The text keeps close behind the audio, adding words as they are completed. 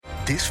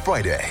This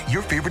Friday,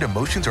 your favorite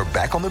emotions are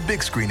back on the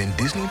big screen in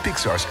Disney and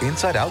Pixar's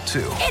Inside Out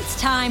 2. It's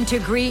time to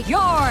greet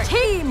your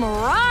Team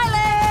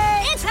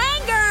Riley. It's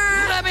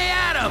anger. Let me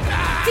at him.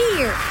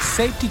 Fear.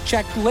 Safety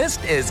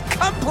checklist is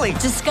complete.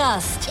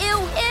 Disgust.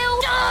 Ew.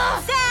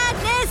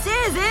 Sadness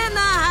is in the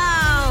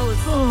house.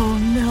 Oh,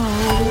 no.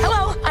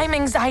 Hello, I'm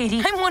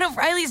anxiety. I'm one of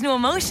Riley's new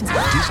emotions.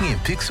 Disney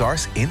and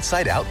Pixar's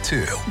Inside Out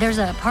 2. There's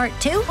a part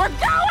 2? We're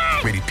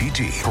going! Rated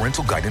PG.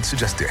 Parental guidance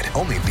suggested.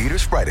 Only in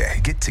theaters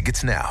Friday. Get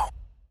tickets now.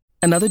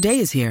 Another day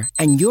is here,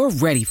 and you're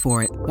ready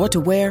for it. What to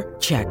wear?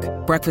 Check.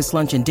 Breakfast,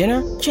 lunch, and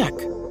dinner? Check.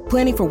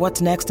 Planning for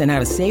what's next and how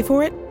to save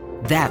for it?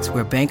 That's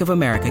where Bank of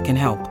America can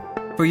help.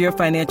 For your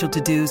financial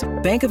to-dos,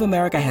 Bank of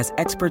America has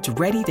experts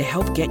ready to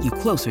help get you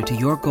closer to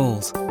your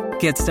goals.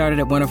 Get started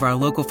at one of our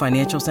local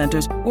financial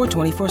centers or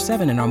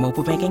 24/7 in our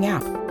mobile banking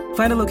app.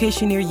 Find a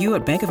location near you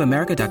at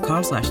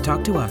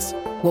bankofamerica.com/talktous.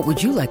 What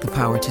would you like the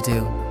power to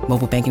do?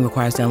 Mobile banking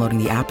requires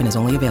downloading the app and is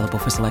only available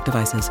for select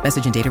devices.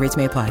 Message and data rates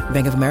may apply.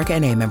 Bank of America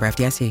N.A., member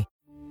FDIC.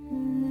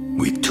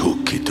 We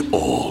took it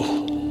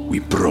all. We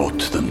brought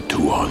them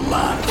to our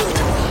land.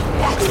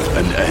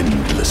 An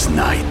endless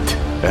night,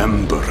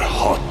 ember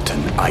hot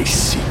and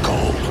icy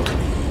cold.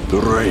 The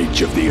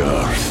rage of the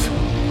earth.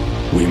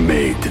 We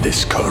made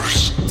this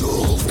curse.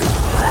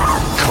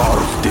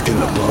 Carved it in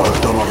the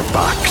blood on our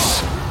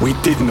backs. We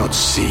did not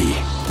see.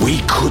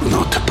 We could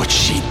not, but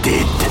she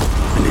did.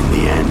 And in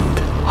the end,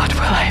 What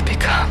will I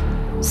become?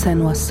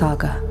 Senua's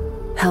Saga.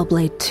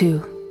 Hellblade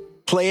 2.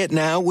 Play it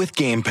now with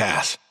Game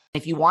Pass.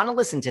 If you want to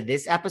listen to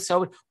this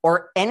episode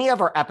or any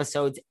of our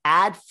episodes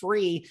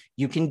ad-free,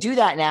 you can do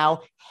that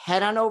now.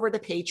 Head on over to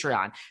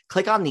Patreon.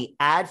 Click on the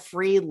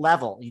ad-free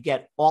level. You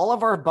get all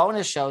of our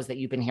bonus shows that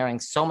you've been hearing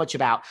so much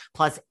about.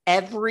 Plus,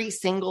 every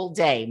single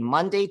day,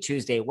 Monday,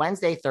 Tuesday,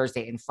 Wednesday,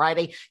 Thursday, and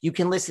Friday, you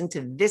can listen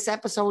to this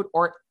episode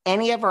or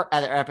any of our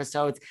other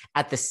episodes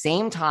at the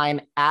same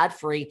time,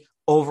 ad-free,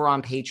 over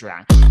on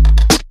Patreon.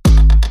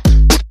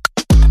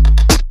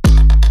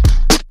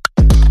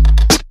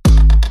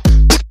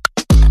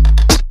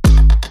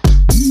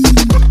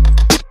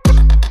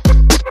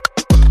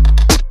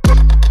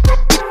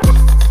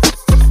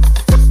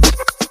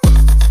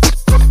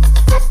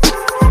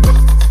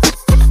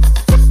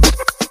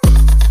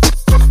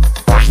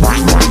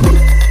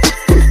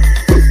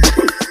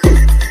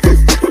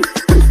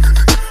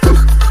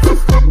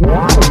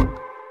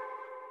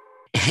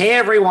 Hey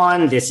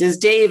everyone, this is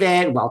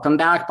David. Welcome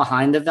back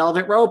behind the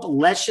velvet rope.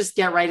 Let's just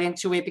get right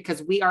into it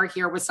because we are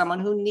here with someone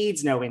who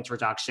needs no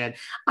introduction.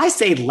 I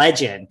say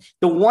legend,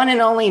 the one and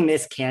only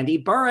Miss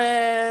Kandi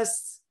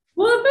Burruss.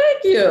 Well,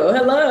 thank you.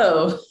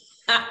 Hello.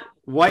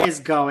 What is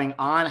going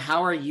on?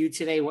 How are you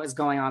today? What is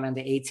going on in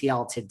the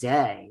ATL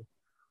today?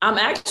 I'm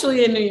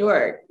actually in New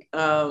York.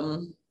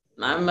 I'm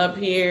up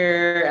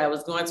here. I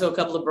was going to a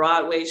couple of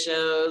Broadway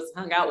shows,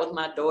 hung out with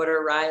my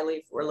daughter,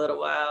 Riley, for a little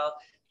while.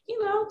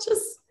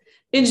 Just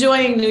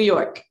enjoying New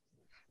York.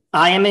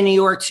 I am in New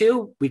York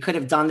too. We could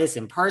have done this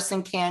in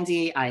person,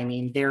 Kandi. I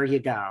mean, there you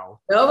go.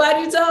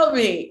 Nobody told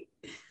me.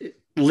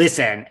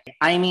 Listen,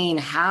 I mean,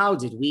 how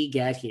did we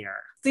get here?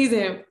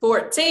 Season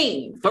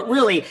 14. But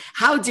really,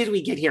 how did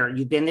we get here?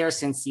 You've been there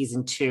since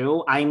season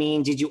 2. I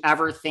mean, did you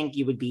ever think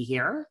you would be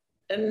here?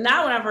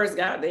 Not when I first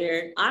got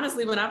there.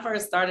 Honestly, when I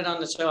first started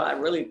on the show, I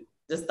really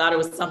just thought it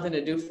was something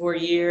to do for a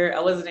year. I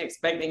wasn't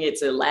expecting it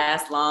to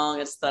last long.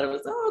 I just thought it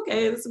was,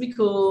 okay, this would be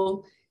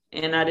cool.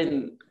 And I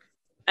didn't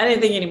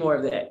think any more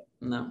of that.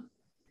 No.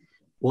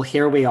 Well,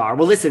 here we are.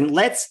 Well, listen,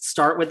 let's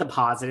start with the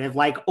positive.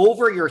 Like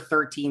over your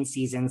 13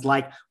 seasons,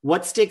 like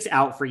what sticks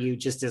out for you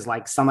just as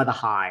like some of the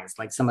highs,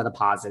 like some of the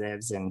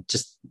positives and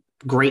just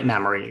great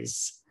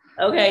memories?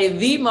 Okay.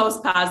 The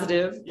most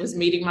positive was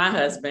meeting my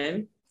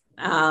husband.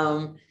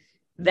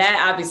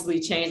 That obviously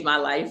changed my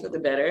life for the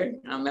better.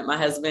 I met my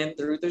husband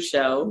through the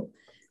show.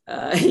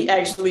 He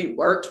actually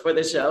worked for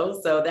the show.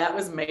 So that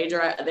was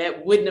major.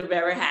 That wouldn't have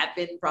ever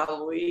happened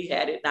probably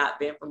had it not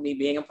been for me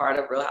being a part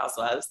of Real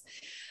Housewives.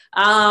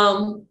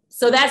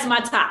 So that's my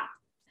top.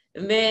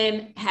 And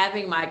then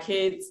having my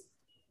kids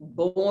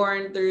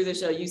born through the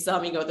show, you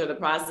saw me go through the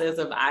process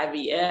of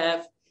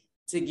IVF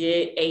to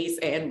get Ace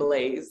and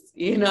Blaze.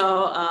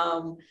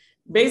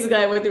 Basically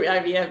I went through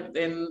IVF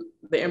and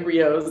the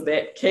embryos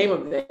that came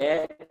of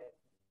that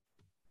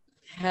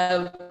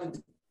have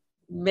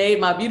made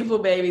my beautiful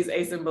babies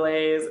Ace and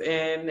Blaze,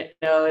 and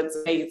it's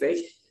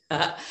amazing.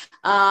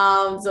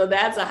 So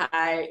that's a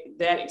high,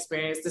 that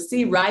experience. To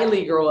see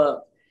Riley grow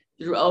up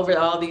through over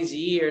all these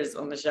years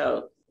on the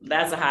show,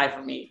 that's a high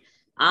for me.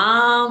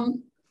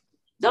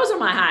 Those are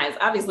my highs.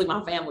 Obviously,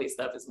 my family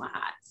stuff is my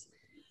highs.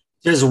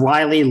 Does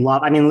Riley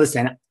love,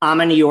 listen,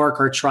 I'm a New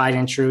Yorker, tried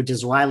and true.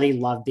 Does Riley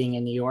love being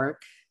in New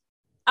York?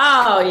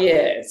 Oh,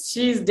 yes.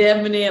 She's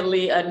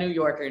definitely a New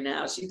Yorker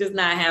now. She does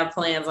not have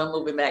plans on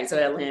moving back to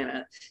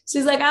Atlanta.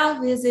 She's like,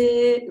 I'll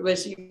visit, but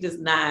she does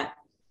not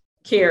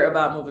care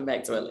about moving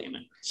back to Atlanta.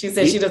 She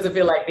said she doesn't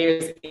feel like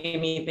there's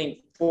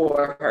anything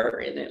for her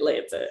in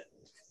Atlanta.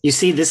 You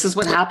see, this is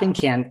what happened,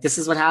 Ken. This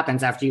is what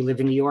happens after you live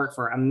in New York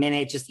for a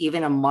minute, just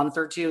even a month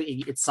or two,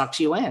 it sucks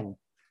you in.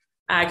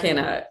 I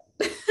cannot.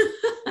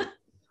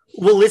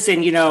 Well,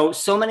 listen,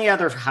 so many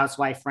other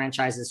housewife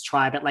franchises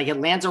try, but like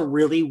Atlanta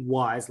really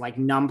was like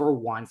number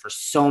one for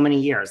so many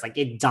years. Like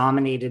it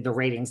dominated the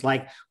ratings.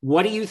 Like,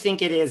 what do you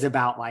think it is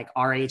about like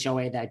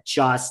RHOA that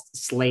just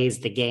slays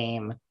the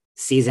game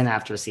season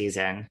after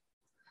season?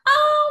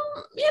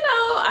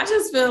 I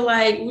just feel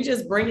like we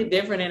just bring it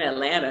different in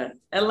Atlanta.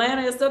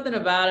 Atlanta is something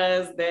about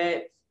us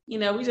that,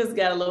 we just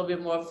got a little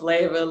bit more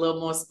flavor, a little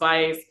more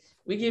spice.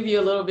 We give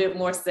you a little bit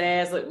more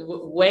sass, like,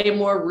 way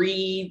more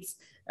reads.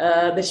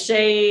 The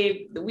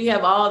shade, we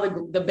have all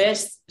the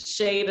best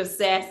shade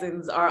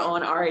assassins are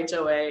on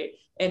RHOA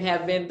and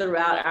have been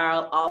throughout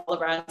all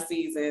of our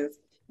seasons.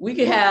 We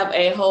could have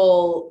a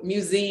whole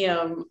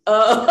museum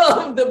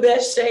of the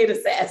best shade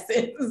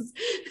assassins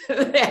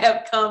that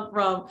have come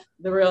from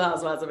the Real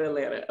Housewives of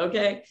Atlanta.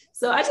 Okay.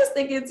 So I just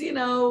think it's,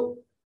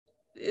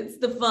 it's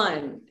the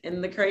fun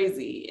and the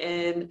crazy.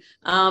 And,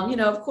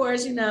 of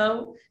course,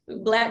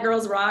 Black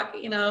girls rock,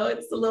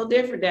 it's a little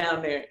different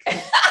down there.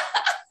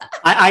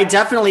 I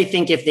definitely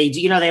think if they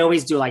do, they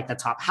always do like the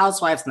top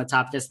housewives and the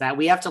top this, that.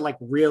 We have to like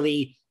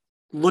really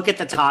look at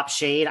the top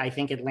shade. I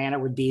think Atlanta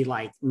would be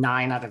like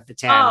 9 out of the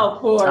 10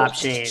 top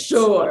shades.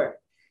 Sure.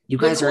 You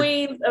guys are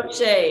queens of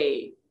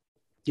shade.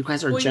 You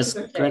guys are just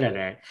good at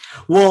it.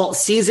 Well,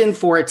 season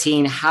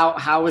 14,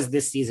 how is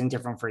this season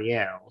different for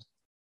you?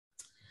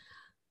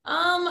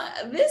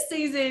 This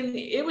season,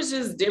 it was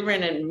just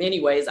different in many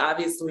ways,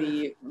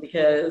 obviously,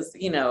 because,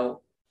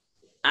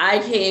 I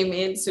came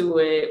into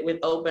it with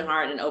open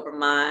heart and open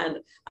mind.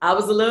 I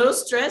was a little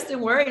stressed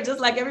and worried, just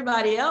like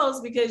everybody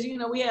else, because,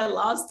 we had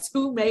lost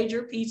 2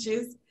 major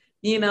peaches,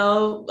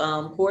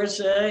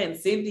 Portia and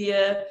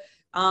Cynthia.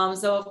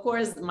 So of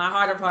course, my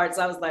heart of hearts,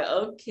 I was like,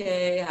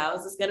 okay, how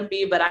is this going to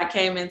be? But I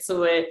came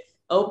into it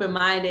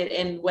open-minded.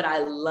 And what I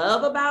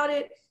love about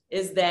it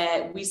is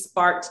that we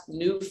sparked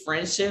new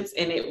friendships,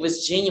 and it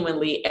was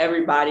genuinely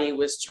everybody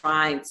was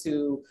trying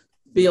to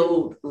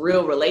build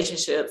real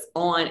relationships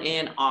on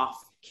and off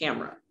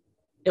camera.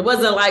 It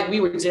wasn't like we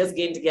were just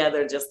getting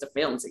together just to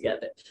film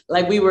together.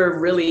 Like we were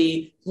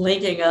really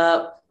linking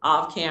up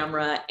off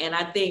camera. And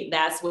I think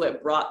that's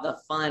what brought the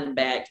fun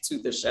back to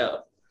the show.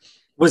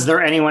 Was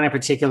there anyone in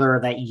particular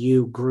that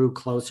you grew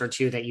closer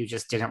to that you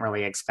just didn't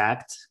really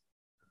expect?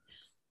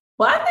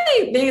 Well, I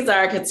think things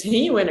are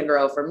continuing to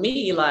grow for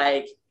me.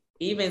 Like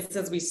even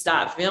since we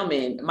stopped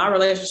filming, my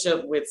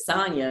relationship with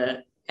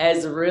Sonya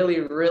has really,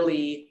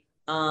 really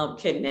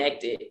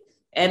connected.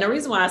 And the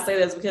reason why I say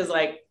that is because,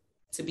 like,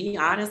 to be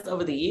honest,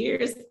 over the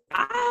years,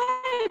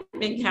 I've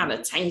been kind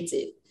of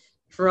tainted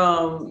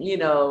from,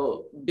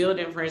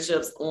 building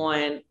friendships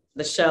on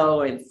the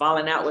show and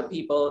falling out with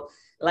people.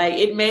 Like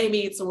it made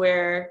me to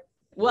where,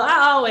 well,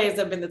 I always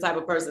have been the type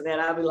of person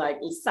that I'll be like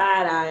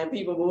side-eyeing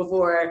people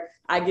before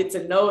I get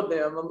to know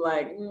them. I'm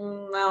like, I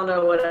don't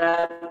know what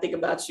I think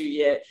about you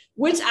yet,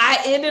 which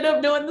I ended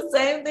up doing the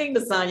same thing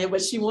to Sonya,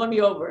 but she won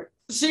me over.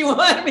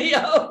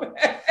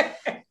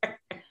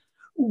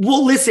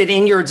 Well, listen,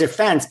 in your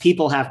defense,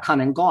 people have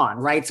come and gone,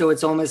 right? So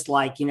it's almost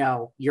like,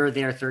 you're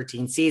there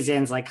 13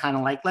 seasons, like kind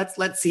of like,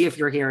 let's see if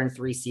you're here in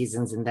 3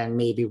 seasons and then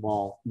maybe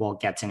we'll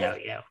get to know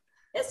you.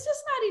 It's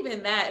just not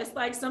even that. It's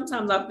like,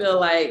 sometimes I feel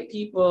like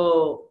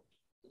people,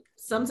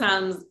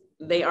 sometimes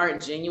they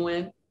aren't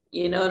genuine.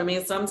 You know what I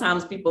mean?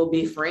 Sometimes people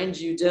befriend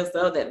you just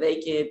so that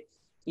they could,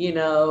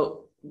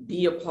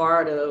 be a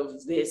part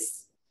of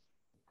this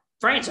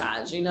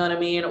franchise, you know what I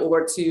mean?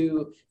 Or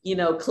to,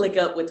 click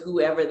up with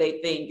whoever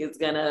they think is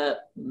going to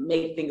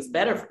make things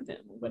better for them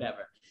or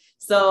whatever.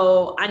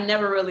 So I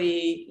never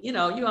really, you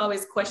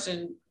always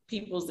question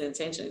people's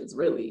intentions,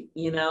 really,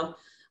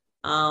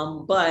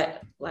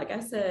 but like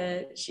I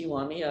said, she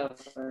won me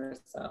over.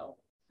 So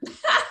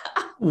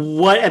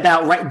what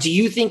about, right? Do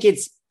you think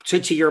it's,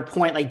 to your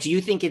point, like, do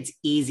you think it's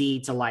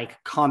easy to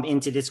like come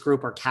into this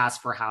group or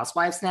cast for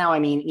Housewives now? I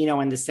mean,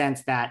 in the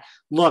sense that,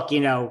 look,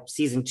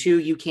 season 2,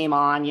 you came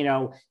on,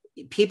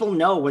 people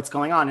know what's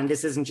going on. And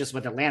this isn't just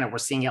with Atlanta. We're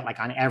seeing it like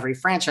on every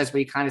franchise where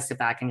you kind of sit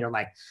back and you're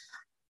like,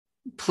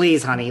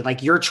 please, honey,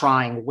 like you're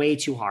trying way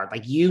too hard.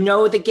 Like,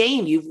 the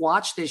game, you've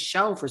watched this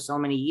show for so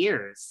many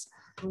years.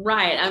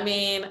 Right. I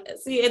mean,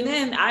 see, and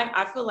then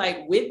I feel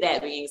like with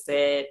that being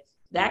said,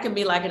 that can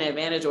be like an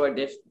advantage or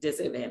a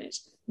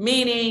disadvantage.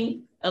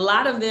 Meaning a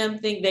lot of them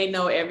think they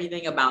know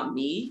everything about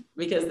me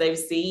because they've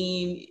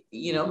seen,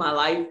 my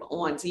life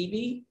on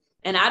TV,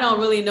 and I don't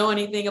really know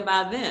anything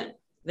about them.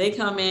 They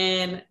come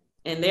in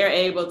and they're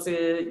able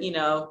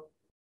to,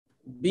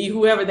 be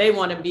whoever they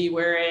want to be.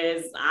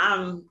 Whereas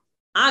I'm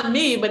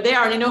me, but they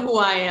already know who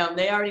I am.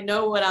 They already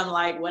know what I'm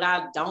like, what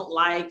I don't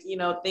like,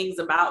 things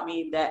about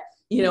me that,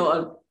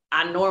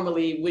 I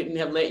normally wouldn't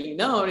have let you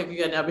know if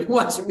you had not been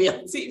watching me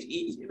on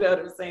TV. You know what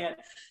I'm saying?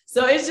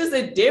 So it's just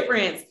a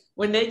difference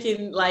when they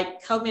can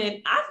like come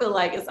in. I feel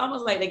like it's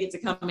almost like they get to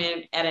come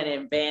in at an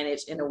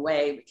advantage in a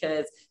way,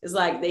 because it's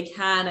like they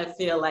kind of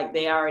feel like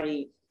they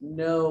already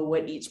know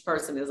what each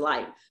person is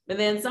like. But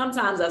then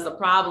sometimes that's a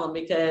problem,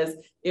 because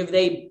if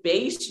they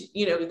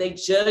if they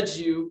judge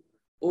you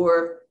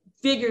or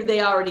figure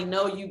they already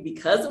know you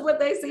because of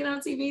what they've seen on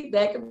TV,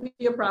 that could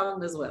be a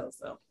problem as well.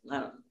 So I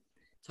don't know.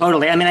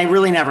 Totally. I mean, I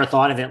really never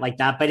thought of it like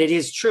that, but it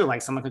is true.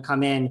 Like someone could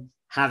come in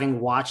having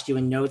watched you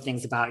and know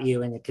things about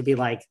you, and it could be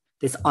like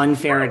this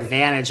unfair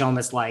advantage,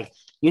 almost like,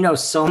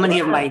 so many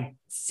of my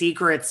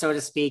secrets, so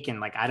to speak, and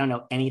like I don't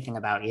know anything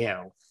about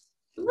you.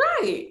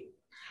 Right.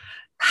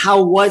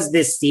 How was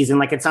this season?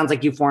 Like, it sounds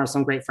like you formed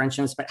some great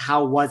friendships, but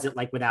how was it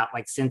like without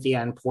like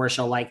Cynthia and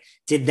Portia? Like,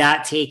 did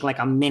that take like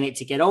a minute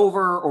to get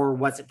over, or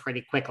was it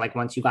pretty quick? Like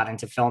once you got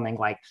into filming,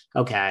 like,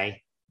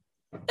 okay.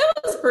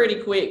 It was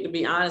pretty quick, to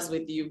be honest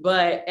with you.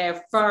 But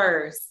at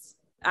first,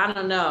 I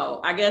don't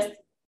know. I guess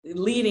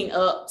leading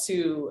up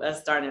to us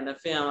starting the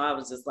film, I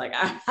was just like,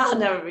 I'll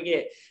never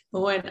forget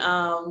when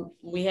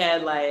we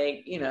had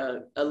like,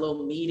 a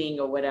little meeting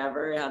or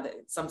whatever.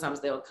 Sometimes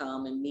they'll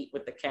come and meet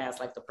with the cast,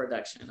 like the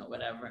production or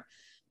whatever.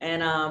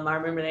 And I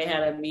remember they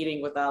had a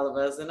meeting with all of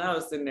us, and I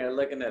was sitting there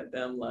looking at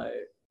them like,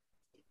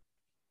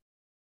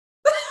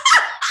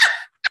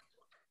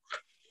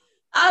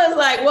 I was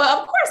like,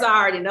 well, of course I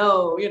already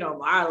know,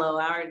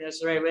 Marlo, I already know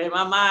Sheree, but in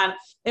my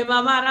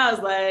mind, I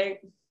was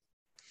like,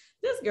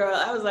 this girl,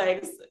 I was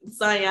like,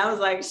 Sonia, I was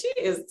like, she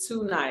is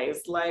too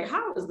nice. Like,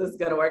 how is this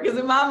going to work? Because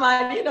in my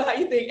mind, you know how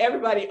you think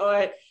everybody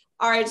on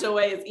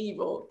RHOA is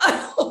evil.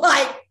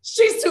 Like,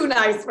 she's too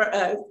nice for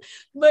us.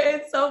 But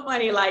it's so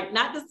funny, like,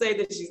 not to say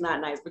that she's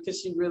not nice, because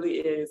she really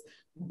is.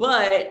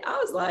 But I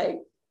was like,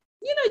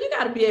 you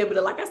got to be able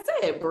to, like I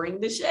said,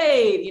 bring the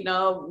shade,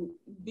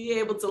 be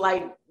able to,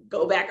 like,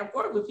 go back and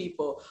forth with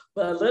people.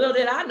 But little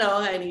did I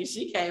know, honey,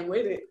 she came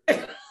with it.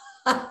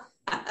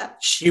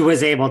 She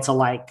was able to,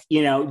 like,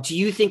 do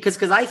you think,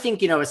 because I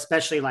think,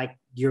 especially like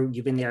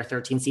you've been there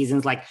 13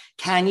 seasons, like,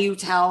 can you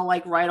tell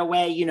like right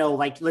away,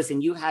 like,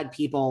 listen, you had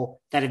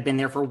people that had been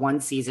there for 1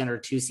 season or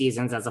 2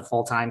 seasons as a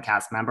full-time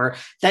cast member,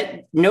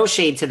 that no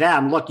shade to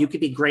them. Look, you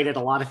could be great at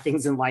a lot of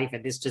things in life,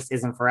 and this just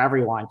isn't for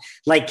everyone.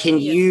 Like, can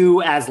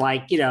you, as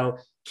like,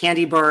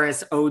 Kandi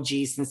Burruss,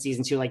 OG since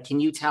season 2, like, can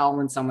you tell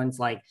when someone's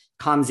like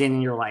comes in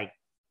and you're like,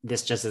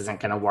 this just isn't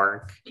going to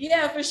work?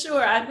 Yeah, for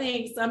sure. I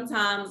think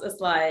sometimes it's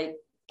like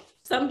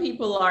some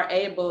people are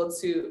able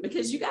to,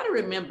 because you got to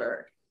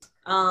remember,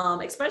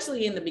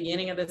 especially in the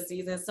beginning of the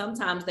season,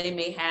 sometimes they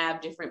may have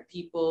different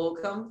people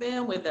come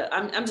in with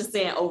I'm just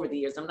saying over the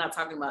years, I'm not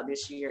talking about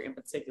this year in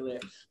particular,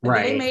 but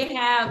right. They may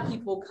have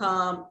people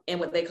come in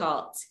what they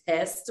call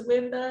test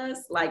with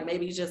us, like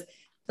maybe just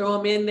throw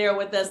them in there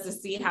with us to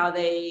see how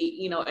they,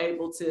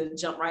 able to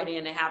jump right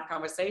in and have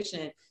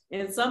conversation.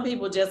 And some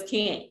people just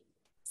can't.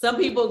 Some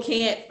people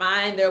can't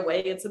find their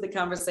way into the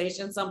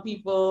conversation. Some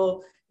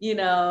people,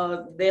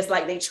 there's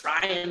like they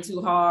trying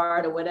too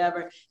hard or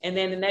whatever. And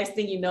then the next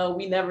thing you know,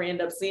 we never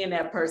end up seeing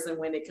that person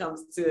when it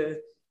comes to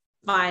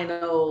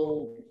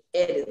final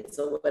edits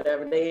or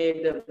whatever. They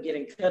end up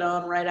getting cut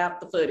on right out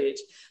the footage.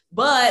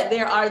 But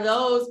there are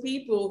those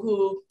people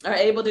who are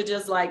able to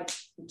just like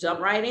jump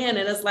right in,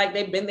 and it's like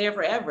they've been there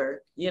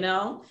forever,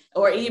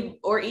 or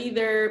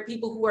either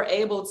people who are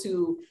able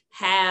to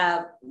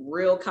have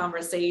real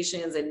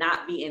conversations and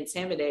not be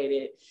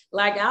intimidated.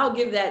 Like, I'll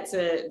give that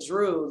to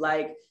Drew.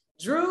 Like,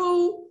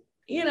 Drew,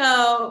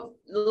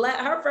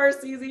 her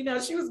first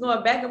season, she was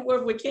going back and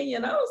forth with Kenya,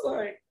 and I was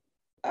like,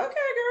 okay,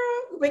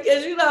 girl,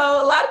 because, a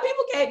lot of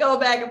people can't go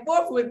back and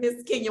forth with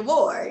Miss Kenya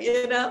Moore,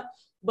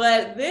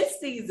 But this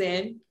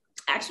season,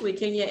 actually,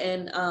 Kenya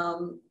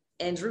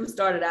and Drew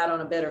started out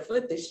on a better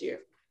foot this year.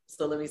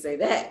 So let me say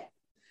that.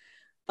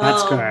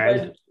 That's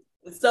good.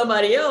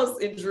 Somebody else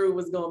in Drew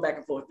was going back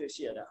and forth this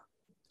year, though.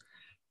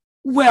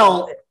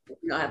 Well,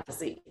 you don't have to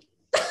see.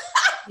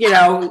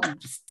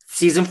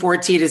 Season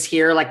 14 is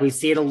here. Like, we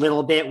see it a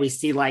little bit. We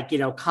see like,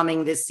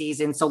 coming this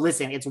season. So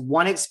listen, it's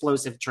one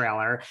explosive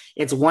trailer.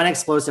 It's one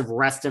explosive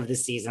rest of the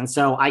season.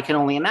 So I can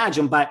only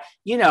imagine, but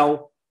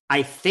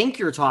I think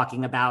you're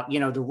talking about,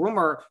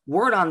 the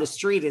word on the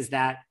street is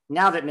that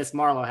now that Miss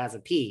Marlo has a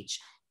peach,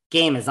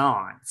 game is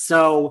on.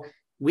 So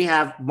we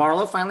have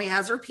Marlo finally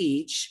has her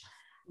peach.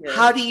 Yeah.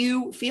 How do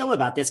you feel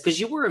about this? Because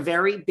you were a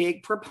very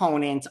big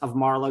proponent of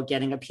Marlo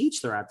getting a peach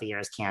throughout the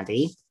years,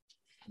 Kandi.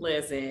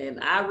 Listen,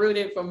 I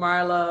rooted for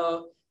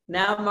Marlo.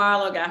 Now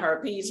Marlo got her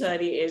peach,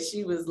 honey, and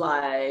she was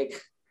like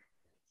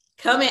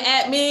coming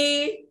at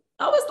me.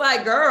 I was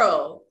like,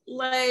 girl,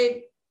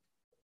 like,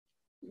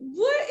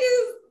 what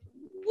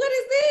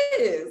is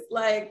this?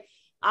 Like,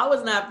 I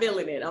was not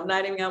feeling it. I'm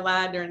not even gonna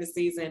lie. During the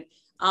season,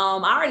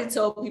 I already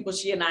told people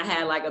she and I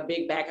had like a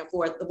big back and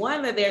forth. The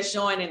one that they're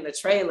showing in the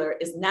trailer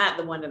is not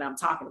the one that I'm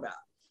talking about.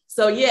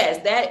 So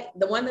yes,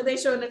 the one that they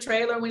showed in the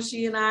trailer when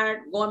she and I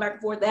are going back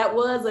and forth, that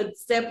was a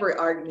separate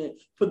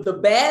argument. But the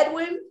bad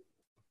one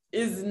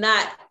is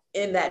not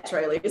in that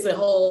trailer. It's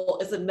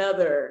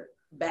another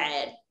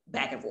bad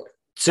back and forth.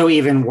 So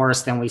even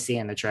worse than we see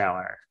in the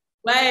trailer.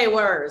 Way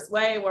worse.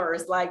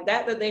 Like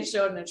that they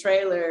showed in the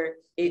trailer,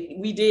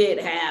 we did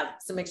have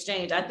some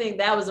exchange. I think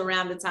that was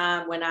around the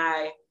time when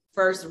I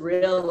first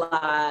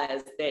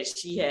realized that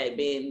she had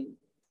been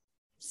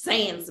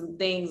saying some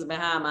things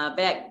behind my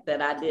back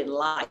that I didn't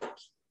like,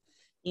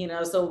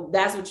 so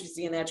that's what you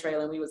see in that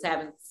trailer. We was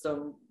having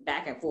some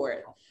back and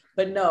forth,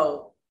 but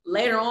no,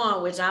 later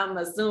on, which I'm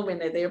assuming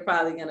that they're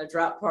probably going to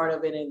drop part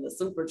of it in the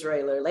super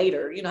trailer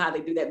later. You know how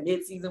they do that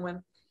mid-season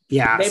one?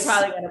 Yeah. They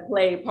probably going to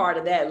play part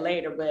of that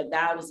later, but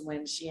that was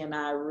when she and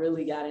I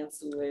really got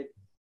into it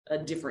a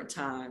different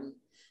time.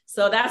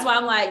 So that's why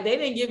I'm like, they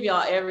didn't give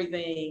y'all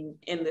everything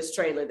in this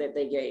trailer that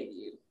they gave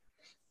you.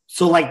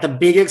 So like the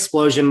big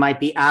explosion might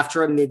be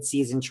after a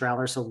mid-season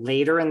trailer, so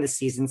later in the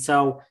season.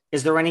 So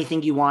is there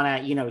anything you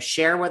want to,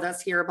 share with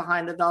us here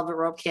behind the velvet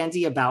rope,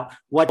 Candy, about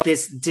what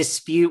this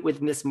dispute with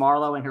Miss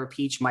Marlo and her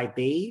peach might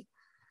be?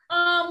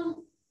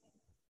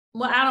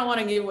 Well, I don't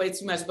want to give away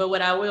too much, but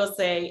what I will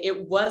say,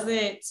 it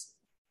wasn't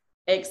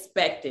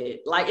expected.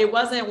 Like, it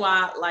wasn't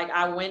why, like,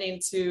 I went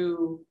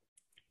into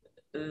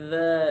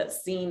the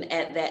scene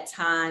at that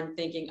time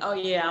thinking, oh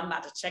yeah, I'm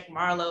about to check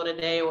Marlo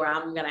today, or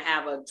I'm gonna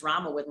have a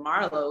drama with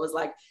Marlo.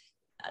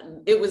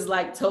 It was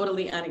like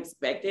totally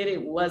unexpected.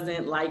 It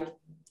wasn't like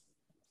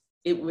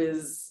it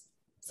was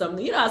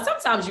something,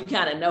 sometimes you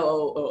kind of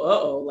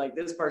know, like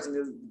this person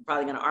is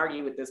probably gonna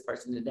argue with this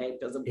person today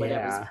because of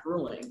whatever's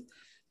brewing.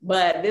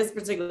 But this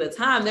particular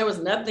time, there was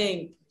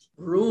nothing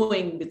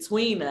brewing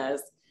between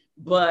us,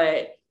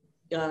 but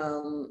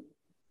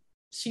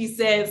she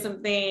said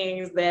some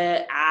things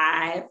that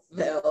I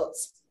felt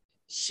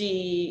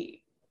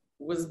she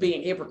was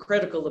being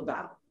hypocritical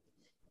about.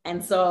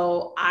 And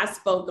so I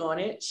spoke on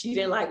it. She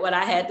didn't like what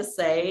I had to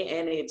say,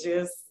 and it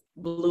just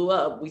blew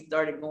up. We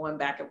started going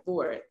back and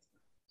forth.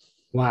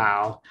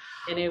 Wow.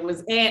 And it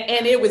was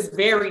and it was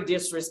very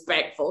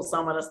disrespectful,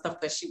 some of the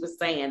stuff that she was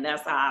saying.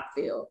 That's how I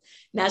feel.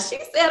 Now, she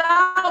said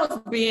I was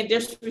being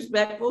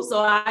disrespectful, so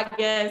I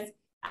guess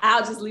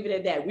I'll just leave it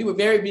at that. We were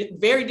very,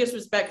 very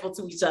disrespectful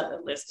to each other.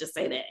 Let's just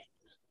say that.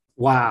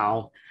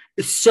 Wow.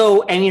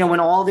 So, and when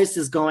all this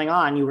is going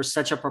on, you were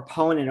such a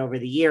proponent over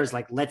the years,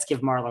 like, let's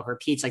give Marlo her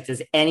peach. Like,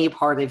 does any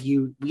part of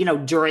you,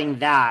 during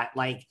that,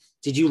 like,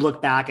 did you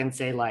look back and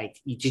say, like,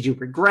 did you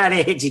regret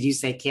it? Did you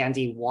say,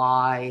 Candy,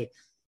 why?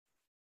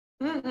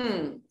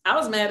 I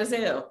was mad as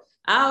hell.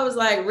 I was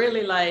like,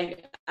 really,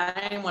 like,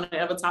 I didn't want to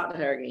ever talk to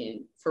her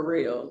again, for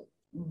real.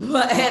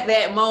 But at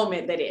that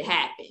moment that it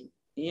happened,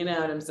 you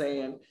know what I'm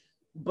saying?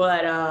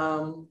 But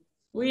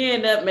we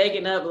ended up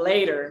making up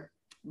later.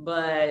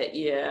 But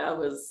yeah, I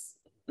was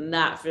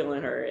not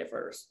feeling her at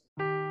first.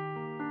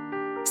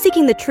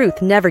 Seeking the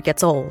truth never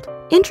gets old.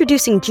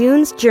 Introducing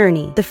June's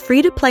Journey, the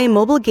free-to-play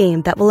mobile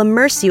game that will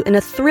immerse you in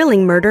a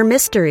thrilling murder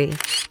mystery.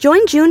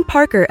 Join June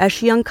Parker as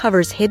she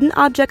uncovers hidden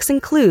objects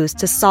and clues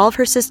to solve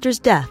her sister's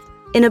death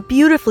in a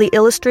beautifully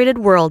illustrated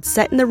world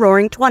set in the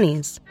Roaring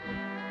 '20s.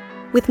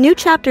 With new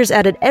chapters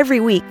added every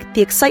week,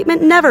 the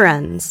excitement never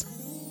ends.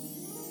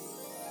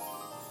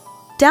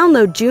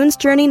 Download June's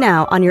Journey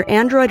now on your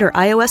Android or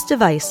iOS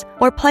device,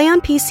 or play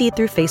on PC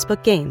through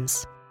Facebook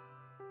Games.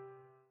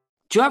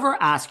 Do you ever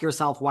ask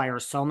yourself why are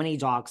so many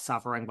dogs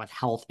suffering with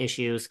health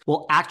issues?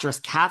 Well, actress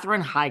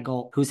Katherine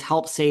Heigl, who's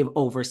helped save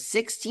over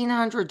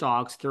 1,600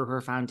 dogs through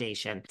her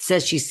foundation,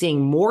 says she's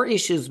seeing more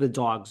issues with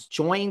dogs'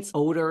 joints,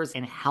 odors,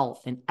 and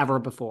health than ever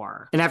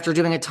before. And after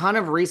doing a ton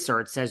of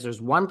research, says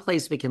there's one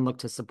place we can look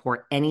to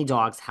support any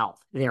dog's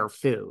health: their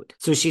food.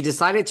 So she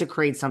decided to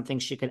create something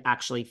she could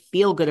actually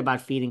feel good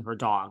about feeding her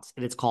dogs,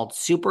 and it's called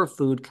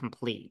Superfood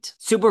Complete.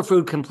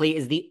 Superfood Complete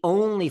is the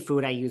only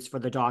food I use for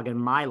the dog in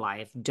my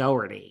life,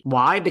 Doherty.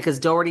 Why? Because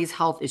Doherty's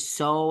health is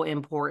so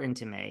important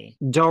to me.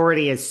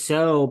 Doherty is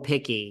so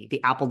picky.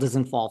 The apple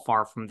doesn't fall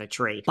far from the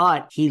tree,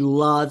 but he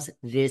loves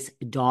this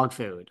dog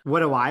food.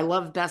 What do I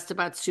love best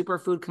about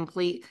Superfood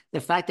Complete? The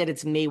fact that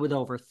it's made with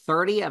over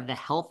 30 of the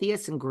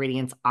healthiest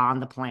ingredients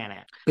on the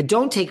planet. But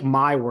don't take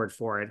my word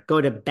for it.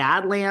 Go to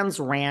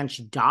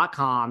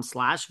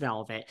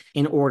badlandsranch.com/velvet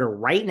and order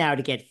right now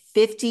to get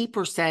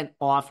 50%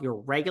 off your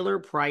regular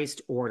priced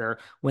order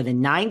with a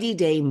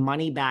 90-day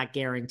money-back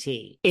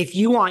guarantee. If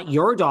you want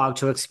your dog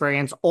to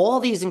experience all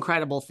these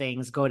incredible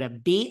things, go to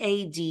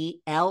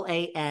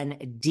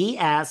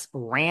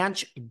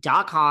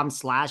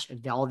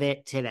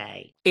badlandsranch.com/velvet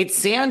today. It's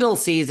sandal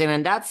season,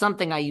 and that's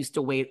something I used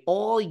to wait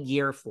all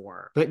year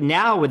for. But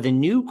now with the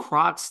new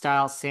Crocs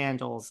style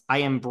sandals, I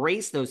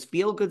embrace those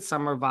feel-good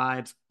summer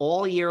vibes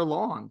all year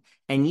long.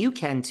 And you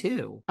can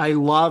too. I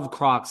love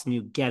Crocs'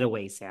 new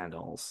Getaway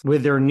sandals.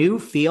 With their new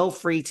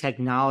feel-free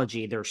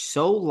technology, they're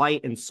so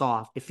light and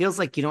soft, it feels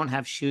like you don't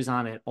have shoes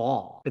on at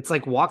all. It's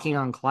like walking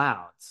on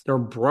clouds. They're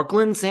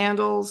Brooklyn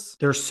sandals.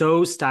 They're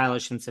so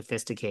stylish and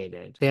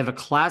sophisticated. They have a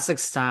classic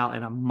style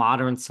and a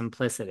modern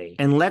simplicity.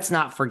 And let's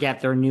not forget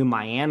their new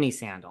Miami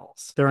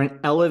sandals. They're an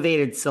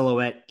elevated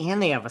silhouette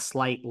and they have a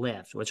slight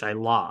lift, which I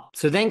love.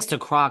 So thanks to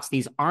Crocs,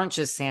 these aren't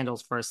just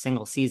sandals for a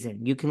single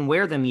season. You can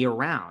wear them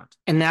year-round.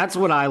 And that's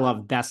what I love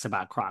best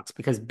about Crocs,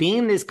 because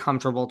being this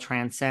comfortable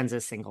transcends a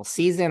single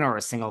season or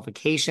a single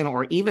vacation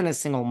or even a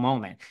single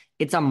moment.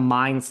 It's a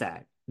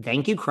mindset.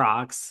 Thank you,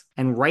 Crocs.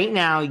 And right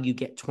now you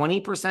get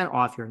 20%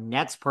 off your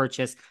next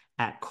purchase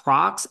at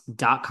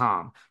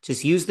crocs.com.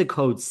 Just use the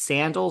code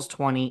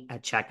SANDALS20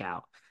 at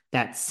checkout.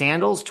 That's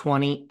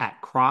SANDALS20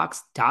 at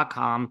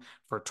crocs.com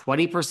for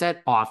 20%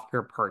 off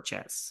your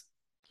purchase.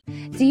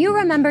 Do you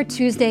remember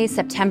Tuesday,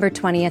 September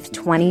 20th,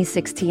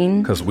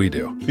 2016? Because we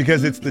do.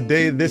 Because it's the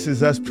day This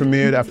Is Us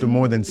premiered after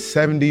more than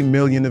 70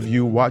 million of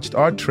you watched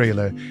our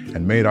trailer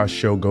and made our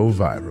show go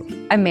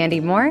viral. I'm Mandy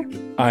Moore.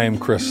 I am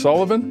Chris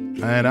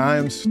Sullivan. And I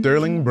am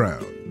Sterling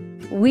Brown.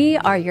 We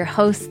are your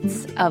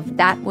hosts of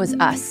That Was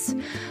Us,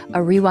 a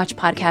rewatch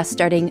podcast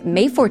starting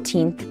May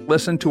 14th.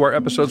 Listen to our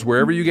episodes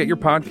wherever you get your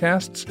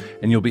podcasts,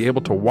 and you'll be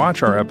able to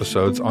watch our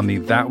episodes on the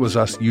That Was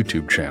Us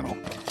YouTube channel.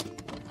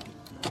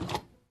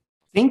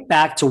 Think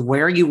back to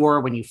where you were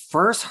when you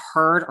first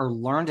heard or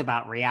learned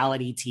about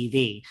reality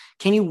TV.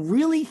 Can you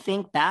really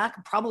think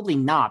back? Probably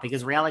not,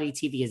 because reality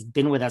TV has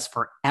been with us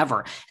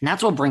forever. And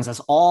that's what brings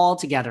us all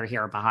together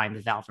here behind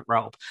the Velvet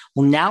Rope.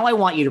 Well, now I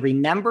want you to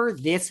remember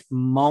this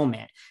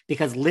moment,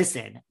 because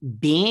listen,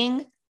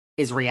 being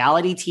is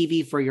reality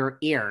TV for your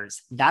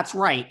ears. That's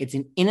right. It's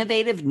an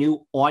innovative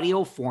new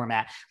audio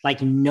format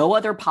like no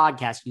other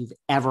podcast you've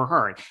ever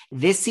heard.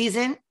 This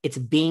season, it's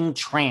Being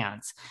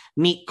Trans.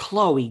 Meet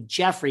Chloe,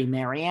 Jeffrey,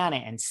 Mariana,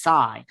 and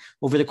Sai.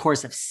 Over the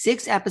course of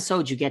 6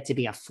 episodes, you get to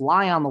be a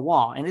fly on the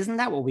wall. And isn't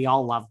that what we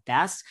all love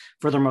best?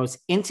 For the most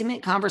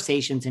intimate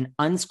conversations and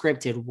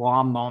unscripted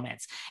raw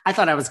moments. I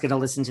thought I was going to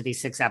listen to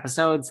these 6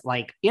 episodes,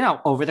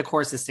 over the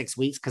course of 6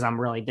 weeks, because I'm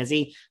really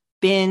busy.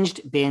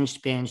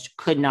 Binged,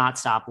 could not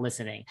stop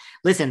listening.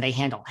 Listen, they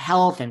handle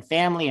health and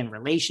family and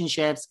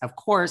relationships, of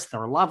course,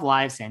 their love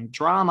lives and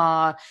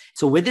drama.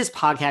 So with this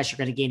podcast, you're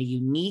going to gain a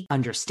unique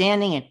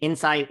understanding and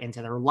insight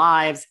into their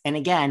lives. And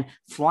again,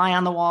 fly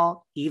on the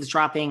wall,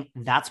 eavesdropping,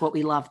 that's what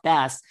we love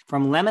best.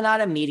 From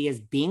Lemonada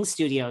Media's Being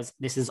Studios,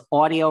 this is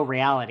audio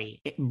reality.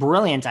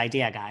 Brilliant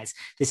idea, guys.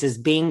 This is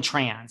Being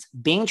Trans.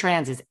 Being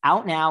Trans is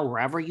out now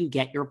wherever you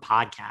get your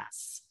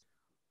podcasts.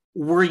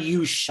 Were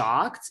you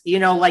shocked? You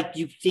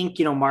think,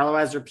 Marlo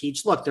has her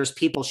peach. Look, there's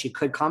people she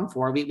could come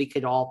for. We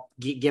could all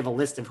give a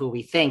list of who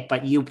we think,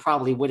 but you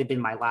probably would have been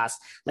my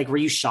last. Were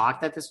you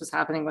shocked that this was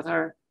happening with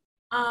her?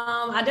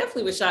 I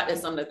definitely was shocked at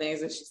some of the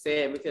things that she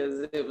said,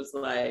 because it was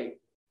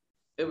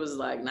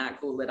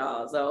not cool at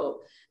all. So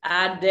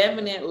I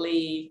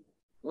definitely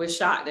was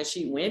shocked that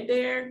she went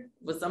there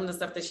with some of the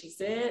stuff that she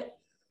said.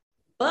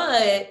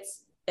 But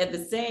at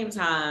the same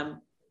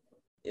time,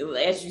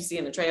 as you see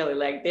in the trailer,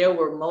 there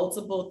were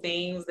multiple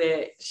things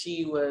that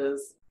she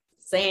was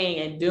saying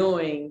and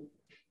doing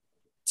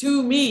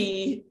to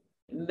me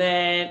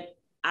that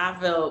I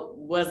felt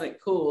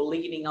wasn't cool,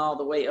 leading all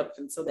the way up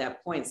until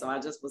that point. So I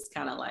just was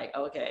kind of like,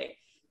 okay,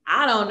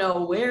 I don't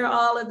know where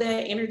all of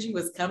that energy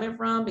was coming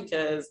from,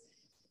 because,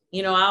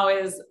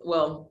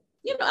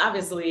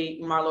 obviously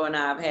Marlo and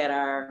I have had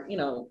our,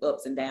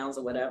 ups and downs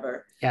or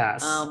whatever.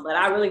 Yes. But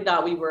I really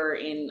thought we were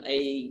in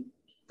a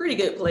pretty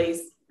good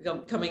place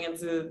coming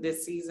into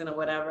this season or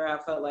whatever. I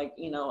felt like,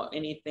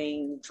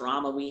 anything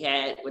drama we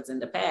had was in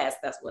the past.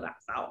 That's what I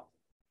thought.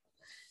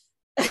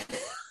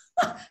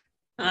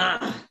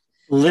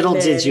 Little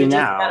did you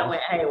know. Kind of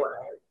went haywire.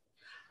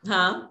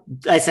 Huh?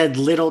 I said,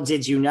 little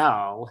did you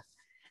know.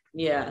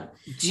 Yeah.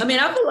 I mean,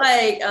 I feel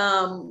like,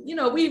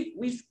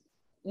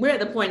 we're at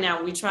the point now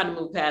where we try to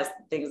move past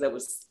things that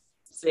was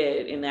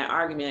said in that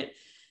argument.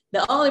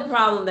 The only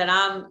problem that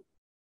I'm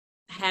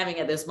having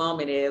at this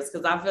moment is,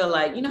 because I feel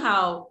like,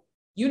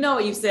 you know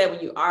what you said when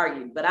you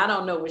argued, but I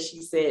don't know what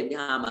she said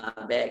behind my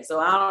back. So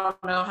I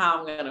don't know how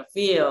I'm going to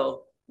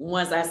feel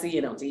once I see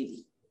it on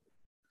TV.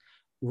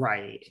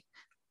 Right.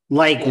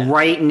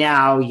 Right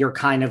now, you're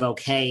kind of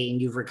okay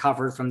and you've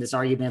recovered from this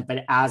argument,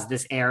 but as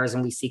this airs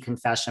and we see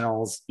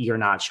confessionals, you're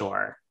not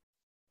sure.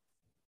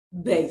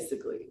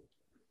 Basically.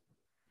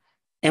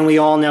 And we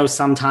all know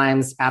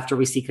sometimes after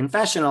we see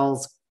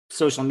confessionals,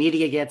 social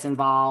media gets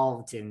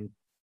involved and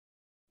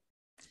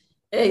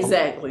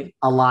exactly.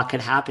 A lot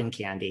could happen,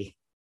 Candy.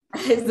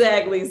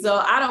 Exactly. So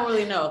I don't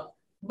really know.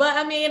 But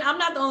I mean, I'm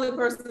not the only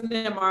person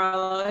that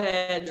Marlo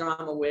had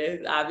drama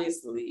with,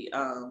 obviously.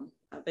 I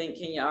think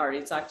Kenya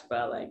already talked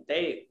about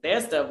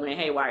their stuff went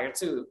haywire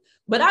too.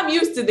 But I'm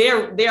used to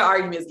their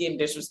arguments getting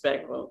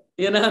disrespectful.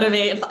 You know what I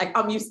mean?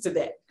 I'm used to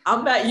that.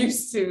 I'm not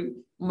used to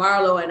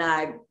Marlo and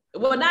I.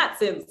 Well, not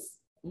since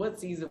what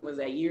season was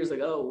that? Years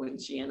ago when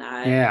she and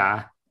I.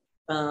 Yeah.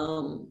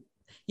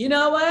 You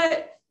know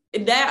what?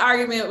 That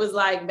argument was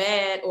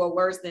bad or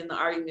worse than the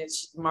argument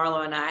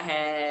Marlo and I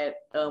had,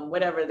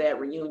 whatever that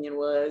reunion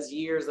was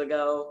years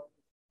ago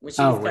when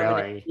she was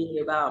coming at me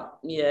about,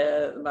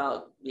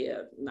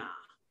 nah.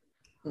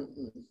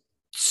 Mm-mm.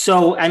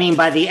 So, I mean,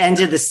 by the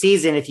end of the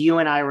season, if you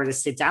and I were to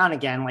sit down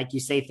again, like you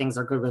say, things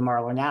are good with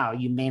Marlo now,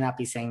 you may not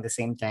be saying the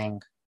same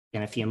thing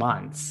in a few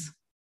months.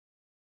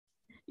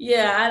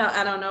 Yeah,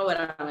 I don't know what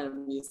I'm going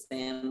to be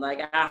saying.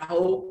 I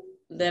hope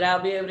that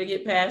I'll be able to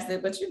get past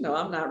it, but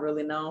I'm not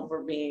really known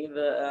for being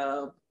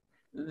the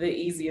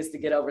easiest to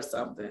get over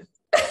something.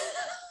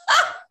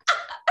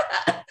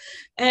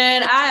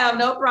 And I have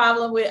no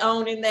problem with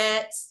owning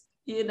that.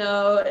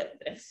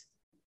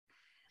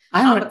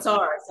 I'm a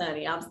Taurus,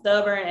 honey. I'm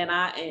stubborn,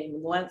 and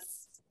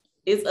once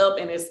it's up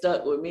and it's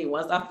stuck with me.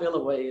 Once I feel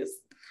a way,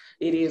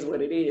 it is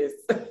what it is.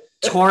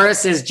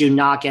 Tauruses do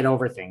not get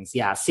over things.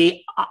 Yeah.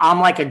 See,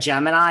 I'm like a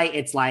Gemini.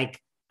 It's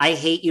I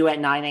hate you at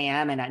 9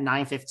 a.m. and at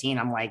 9:15,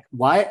 I'm like,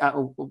 what?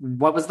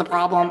 What was the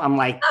problem? I'm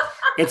like,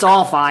 it's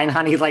all fine,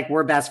 honey. Like,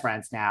 we're best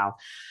friends now.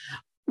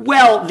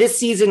 Well, this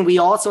season, we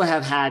also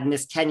have had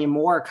Miss Kenya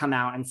Moore come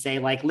out and say,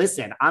 like,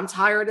 listen, I'm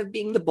tired of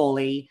being the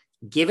bully.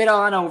 Give it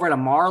on over to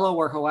Marlo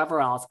or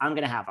whoever else. I'm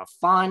going to have a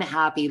fun,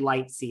 happy,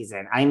 light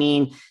season. I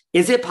mean,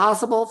 is it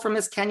possible for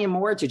Miss Kenya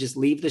Moore to just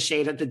leave the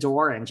shade at the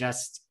door and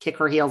just kick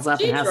her heels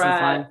up and have some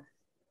fun?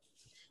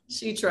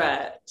 She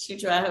tried. She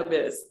tried her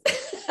best.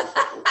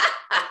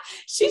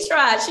 She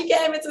tried. She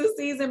came into the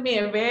season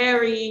being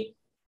very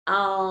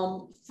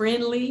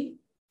friendly,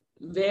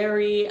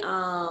 very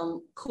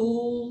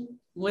cool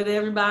with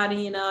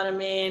everybody, you know what I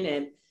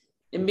mean?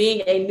 And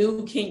being a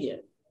new Kenya.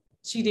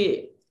 She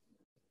did.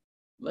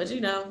 But,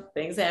 you know,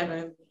 things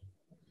happen.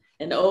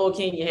 And the old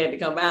Kenya had to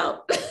come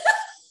out.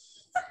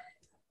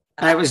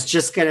 I was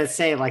just going to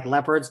say, like,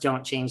 leopards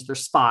don't change their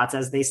spots,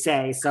 as they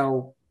say.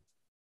 So,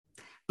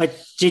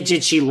 but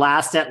did she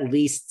last at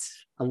least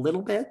a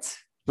little bit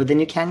with the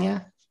new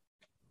Kenya?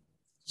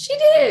 She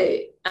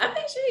did. I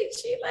think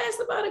she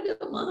lasted about a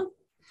good month.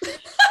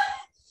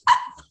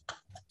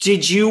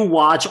 Did you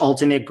watch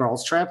Ultimate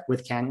Girls Trip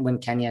with when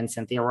Kenya and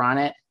Cynthia were on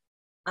it?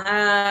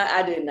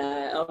 I did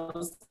not.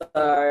 I'm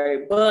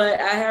sorry. But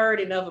I heard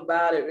enough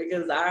about it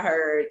because I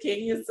heard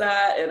Kenya's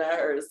side and I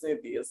heard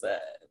Cynthia's side,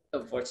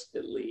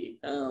 unfortunately.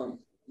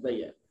 But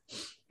yeah.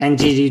 And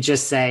did you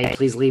just say,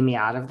 please leave me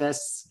out of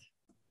this?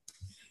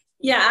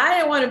 Yeah, I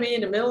didn't want to be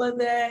in the middle of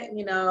that.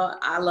 You know,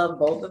 I love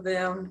both of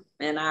them.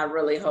 And I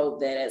really hope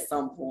that at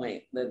some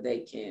point that they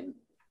can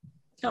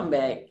come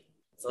back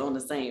on the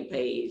same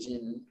page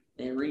and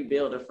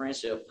rebuild a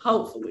friendship,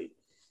 hopefully.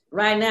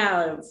 Right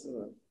now, it's,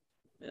 you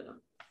know.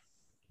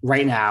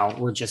 Right now,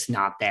 we're just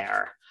not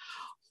there.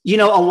 You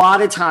know, a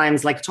lot of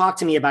times, like, talk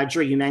to me about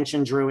Drew. You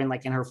mentioned Drew in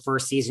her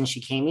first season,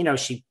 she came, you know,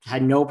 she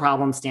had no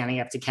problem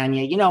standing up to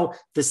Kenya. You know,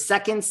 the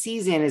second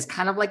season is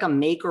kind of like a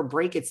make or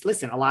break.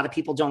 Listen, a lot of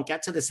people don't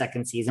get to the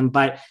second season,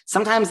 but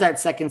sometimes that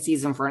second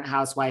season for a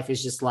housewife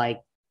is just like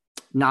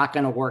not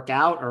going to work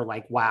out, or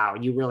like, wow,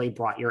 you really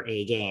brought your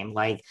A game.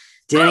 Like,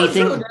 did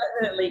anything Drew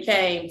definitely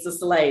came to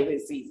slay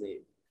this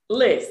season.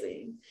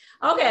 Listen.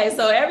 Okay,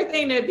 so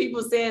everything that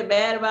people said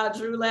bad about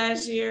Drew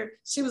last year,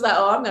 she was like,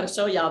 oh, I'm going to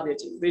show y'all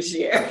bitches this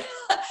year.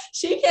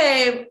 She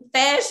came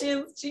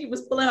fashion. She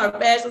was pulling her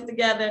fashion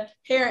together,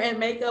 hair and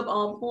makeup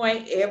on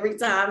point every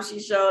time she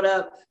showed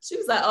up. She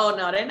was like, oh,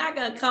 no, they're not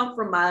going to come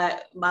from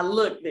my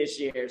look this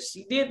year.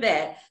 She did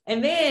that.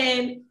 And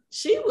then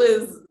she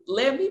was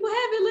letting people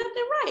have it left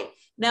and right.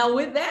 Now,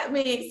 with that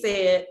being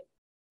said,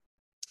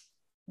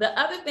 the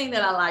other thing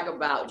that I like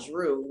about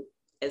Drew,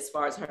 as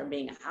far as her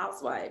being a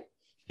housewife,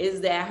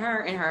 is that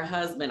her and her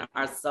husband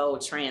are so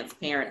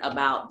transparent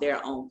about their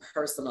own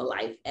personal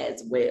life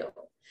as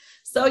well.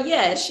 So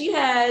yeah, she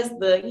has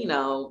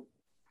the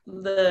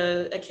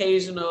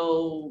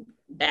occasional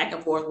back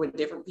and forth with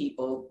different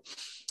people.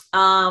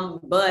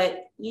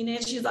 But, you know,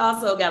 she's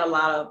also got a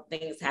lot of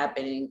things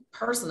happening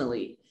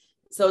personally.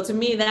 So to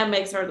me, that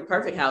makes her the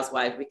perfect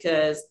housewife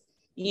because,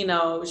 you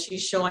know,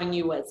 she's showing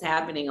you what's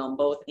happening on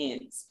both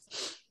ends.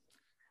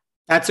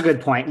 That's a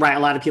good point, right? A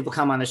lot of people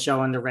come on the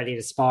show and they're ready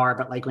to spar,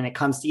 but like when it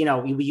comes to, you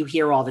know, you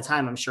hear all the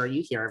time, I'm sure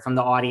you hear it from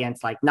the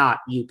audience, like not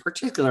you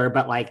particular,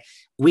 but like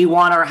we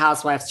want our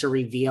housewives to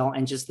reveal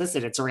and just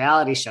listen, it's a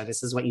reality show.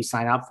 This is what you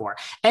sign up for.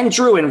 And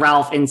Drew and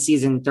Ralph in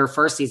their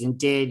first season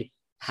did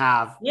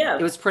have,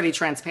 it was pretty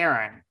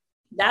transparent.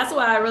 That's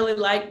why I really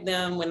liked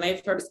them when they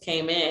first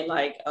came in.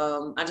 Like,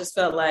 I just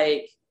felt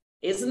like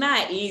it's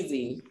not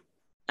easy.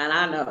 And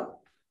I know,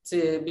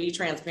 to be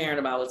transparent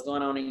about what's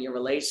going on in your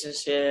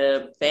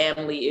relationship,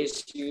 family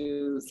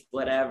issues,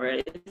 whatever.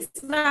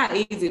 It's not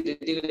easy to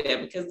do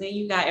that because then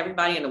you got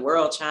everybody in the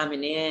world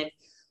chiming in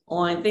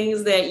on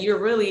things that you're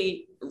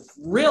really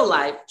real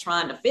life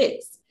trying to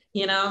fix,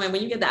 you know? And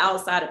when you get the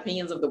outside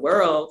opinions of the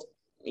world,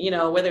 you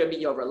know, whether it be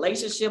your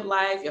relationship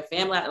life, your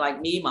family, like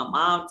me, my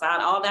mom's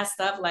side, all that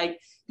stuff, like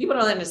people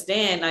don't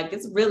understand. Like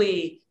it's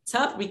really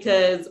tough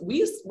because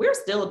we're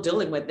still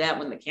dealing with that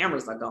when the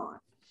cameras are gone.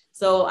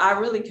 So I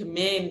really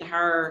commend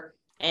her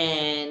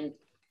and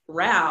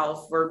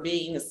Ralph for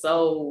being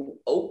so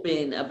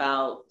open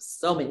about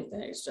so many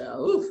things. So,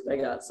 oof, they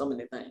got so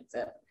many things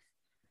happening.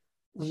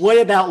 What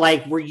about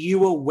like, were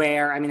you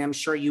aware? I mean, I'm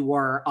sure you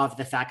were of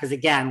the fact, because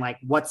again, like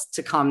what's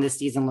to come this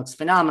season looks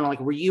phenomenal.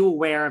 Like, were you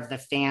aware of the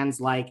fans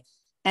like,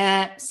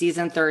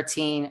 season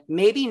 13,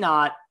 maybe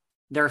not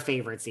their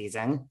favorite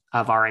season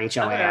of our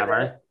HOA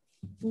ever?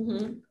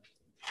 Mm-hmm.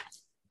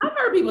 I've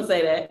heard people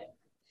say that.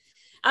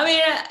 I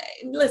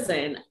mean,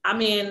 listen, I'm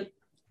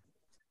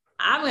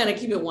going to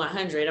keep it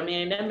 100. I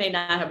mean, that may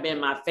not have been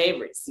my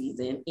favorite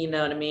season, you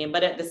know what I mean?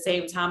 But at the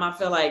same time, I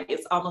feel like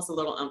it's almost a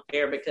little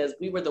unfair because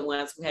we were the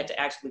ones who had to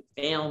actually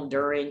film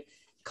during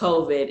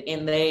COVID.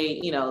 And they,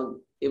 you know,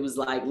 it was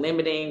like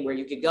limiting where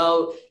you could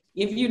go.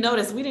 If you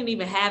notice, we didn't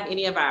even have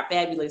any of our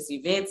fabulous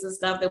events and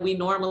stuff that we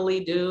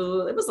normally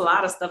do. It was a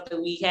lot of stuff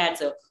that we had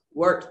to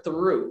work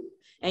through.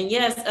 And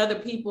yes,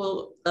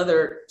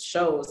 other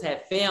shows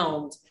had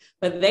filmed,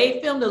 but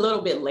they filmed a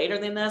little bit later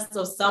than us.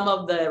 So some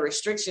of the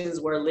restrictions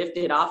were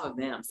lifted off of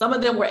them. Some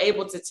of them were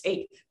able to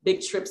take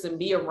big trips and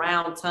be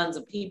around tons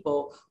of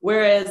people,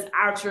 whereas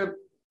our trip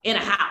in a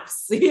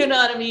house, you know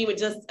what I mean? With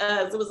just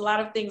us, there was a lot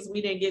of things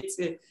we didn't get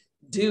to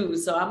do.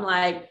 So I'm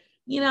like,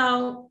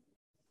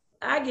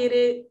 I get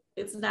it.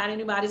 It's not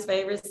anybody's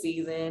favorite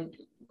season.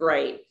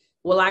 Great.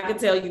 Well, I can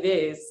tell you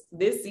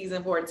this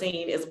season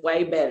 14 is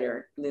way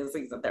better than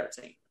season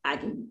 13. I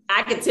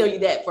can tell you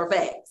that for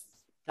facts.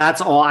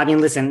 That's all. I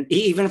mean, listen,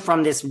 even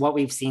from what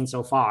we've seen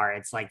so far,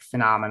 it's like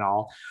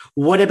phenomenal.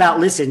 What about,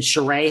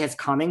 Sheree has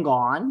come and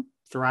gone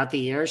throughout the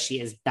year.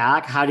 She is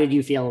back. How did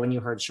you feel when you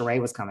heard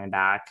Sheree was coming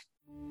back?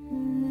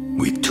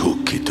 We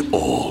took it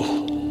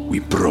all. We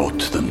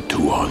brought them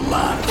to our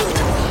land.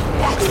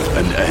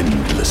 An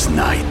endless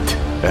night,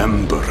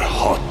 ember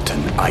hot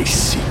and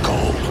icy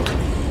cold.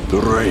 The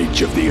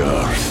rage of the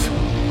earth.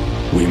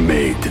 We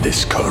made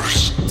this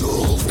curse.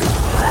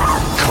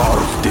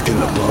 Carved it in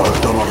the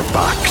blood on our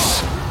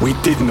backs. We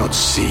did not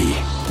see.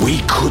 We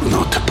could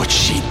not, but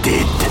she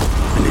did.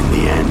 And in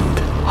the end,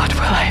 what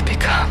will I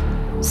become?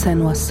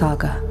 Senua's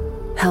Saga.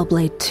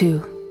 Hellblade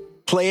 2.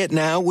 Play it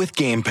now with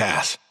Game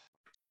Pass.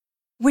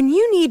 When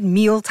you need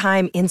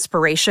mealtime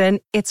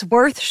inspiration, it's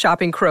worth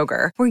shopping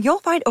Kroger, where you'll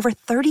find over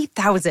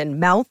 30,000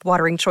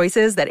 mouth-watering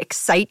choices that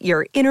excite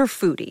your inner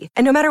foodie.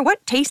 And no matter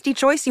what tasty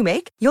choice you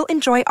make, you'll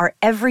enjoy our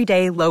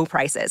everyday low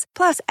prices,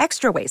 plus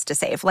extra ways to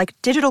save, like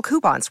digital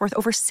coupons worth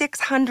over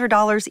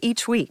 $600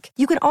 each week.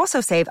 You can also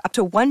save up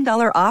to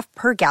 $1 off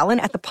per gallon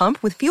at the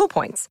pump with fuel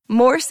points.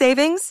 More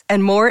savings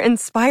and more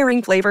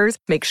inspiring flavors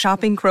make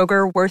shopping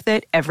Kroger worth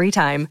it every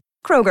time.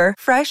 Kroger,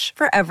 fresh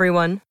for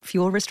everyone.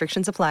 Fuel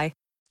restrictions apply.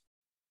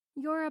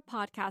 You're a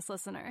podcast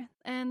listener,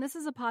 and this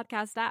is a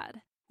podcast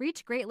ad.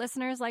 Reach great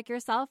listeners like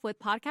yourself with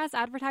podcast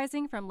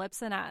advertising from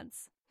Libsyn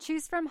Ads.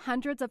 Choose from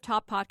hundreds of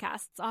top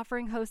podcasts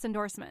offering host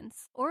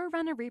endorsements, or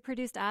run a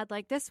reproduced ad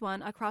like this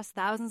one across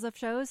thousands of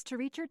shows to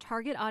reach your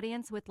target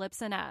audience with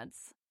Libsyn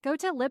Ads. Go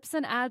to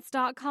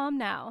libsynads.com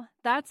now.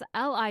 That's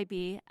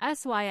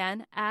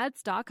LIBSYN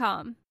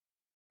ads.com.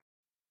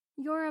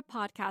 You're a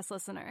podcast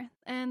listener,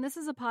 and this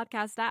is a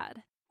podcast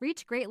ad.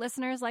 Reach great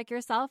listeners like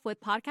yourself with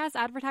podcast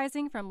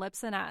advertising from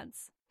Libsyn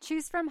Ads.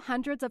 Choose from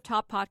hundreds of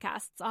top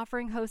podcasts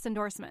offering host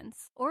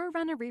endorsements, or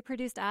run a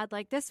reproduced ad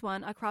like this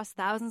one across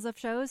thousands of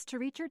shows to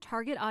reach your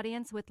target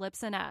audience with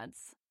Libsyn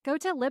Ads. Go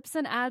to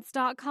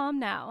libsynads.com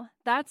now.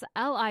 That's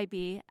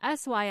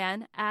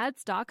LIBSYN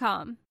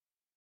ads.com.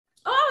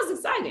 Oh, I was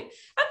excited.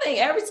 I think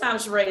every time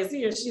Sheree is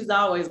here, she's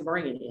always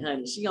bringing it,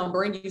 honey. She gonna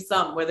bring you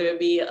something, whether it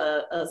be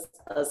a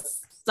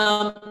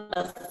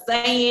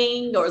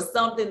saying or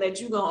something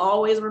that you're gonna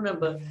always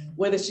remember,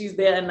 whether she's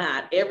there or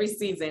not. Every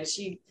season,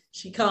 she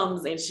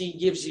comes and she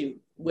gives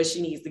you what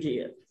she needs to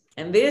give.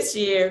 And this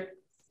year,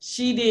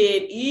 she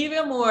did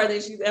even more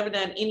than she's ever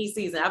done any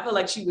season. I feel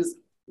like she was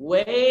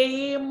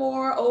way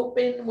more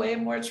open, way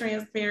more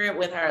transparent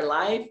with her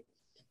life,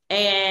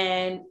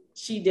 and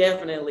she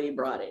definitely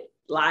brought it.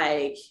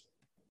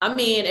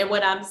 And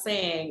what I'm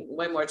saying,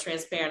 way more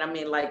transparent,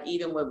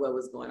 even with what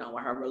was going on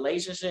with her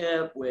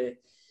relationship with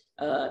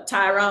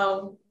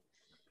Tyrone,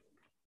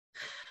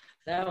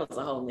 that was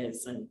a whole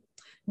mess.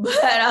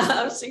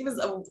 But she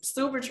was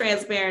super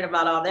transparent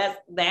about all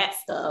that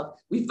stuff.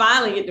 We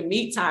finally get to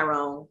meet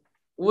Tyrone,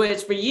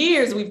 which for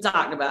years we've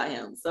talked about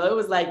him. So it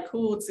was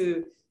cool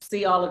to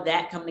see all of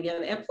that come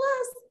together. And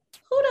plus,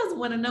 who doesn't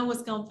want to know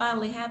what's going to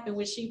finally happen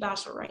with She by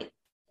Sheree?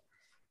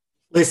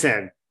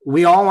 Listen,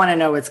 we all want to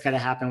know what's going to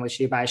happen with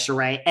She by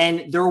Sheree.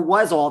 And there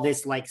was all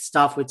this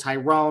stuff with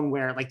Tyrone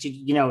where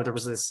there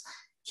was this,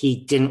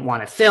 he didn't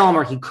want to film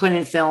or he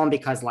couldn't film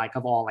because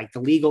of all the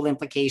legal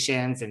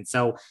implications. And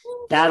so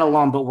that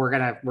alone, but we're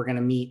going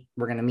to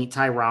meet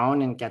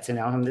Tyrone and get to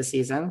know him this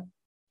season.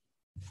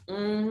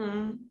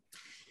 Mm-hmm.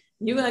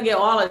 You're going to get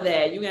all of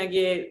that. You're going to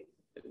get,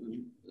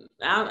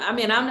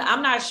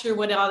 I'm not sure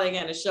what all they're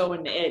going to show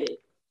in the edit.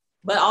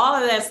 But all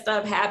of that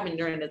stuff happened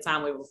during the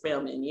time we were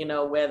filming,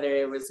 whether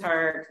it was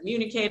her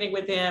communicating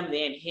with him,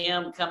 then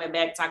him coming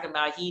back talking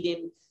about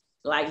he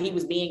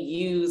was being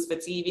used for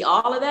TV.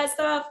 All of that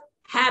stuff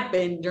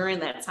happened during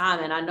that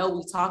time. And I know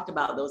we talked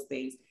about those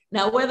things.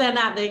 Now, whether or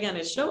not they're going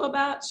to show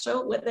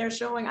what they're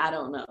showing, I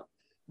don't know.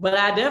 But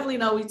I definitely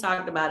know we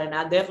talked about it. And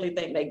I definitely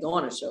think they're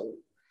going to show it.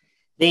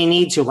 They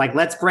need to.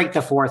 Let's break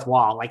the fourth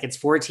wall. It's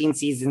 14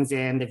 seasons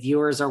in. The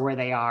viewers are where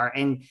they are.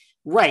 And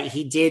right,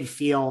 he did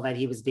feel that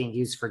he was being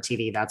used for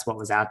TV. That's what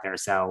was out there.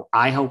 So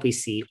I hope we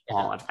see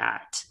all of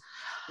that.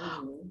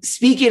 Mm-hmm.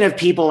 Speaking of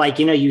people,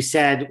 you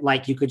said,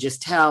 you could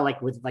just tell,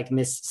 with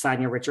Miss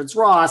Sanya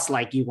Richards-Ross,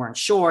 you weren't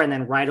sure. And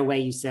then right away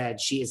you said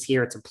she is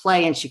here to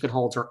play and she could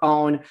hold her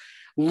own.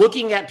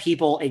 Looking at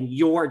people in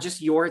your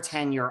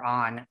tenure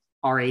on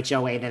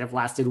RHOA that have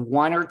lasted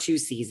 1 or 2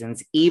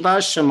 seasons, Eva,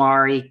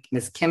 Shamari,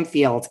 Miss Kim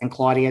Fields, and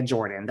Claudia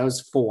Jordan,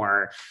 those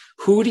 4,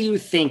 who do you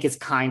think is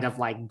kind of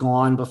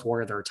gone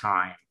before their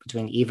time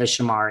between Eva,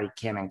 Shamari,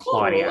 Kim, and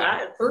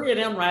Claudia? 3 of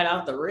them right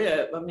off the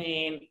rip.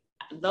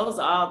 those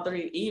are all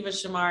three, Eva,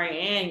 Shamari,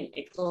 and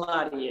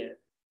Claudia.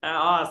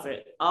 Awesome.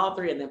 All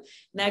three of them.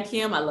 Now,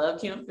 Kim, I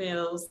love Kim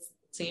Fields,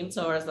 Team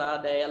Taurus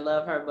all day. I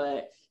love her,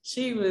 but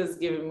she was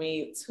giving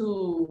me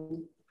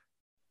too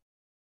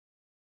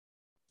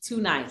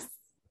nice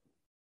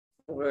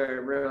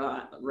for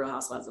Real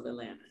Housewives of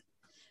Atlanta.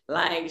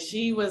 Like,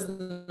 she was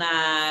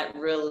not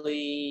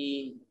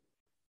really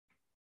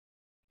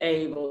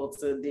able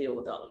to deal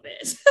with all of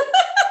that.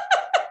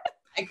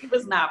 Like, it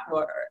was not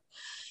for her.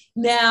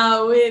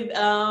 Now with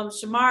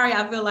Shamari,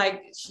 I feel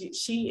like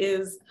she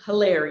is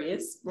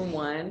hilarious. For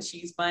one,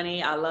 she's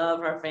funny. I love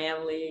her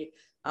family.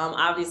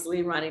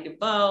 Obviously Ronnie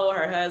DeVoe,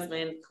 her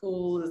husband,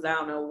 cool as I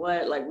don't know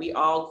what. Like, we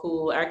all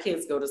cool. Our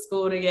kids go to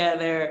school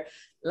together.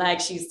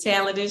 Like, she's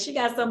talented. She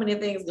got so many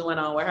things going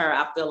on with her.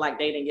 I feel like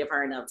they didn't give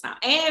her enough time.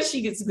 And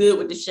she gets good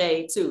with the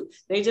shade too.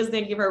 They just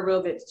didn't give her a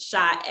real good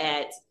shot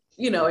at,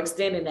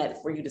 extending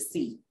that for you to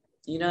see.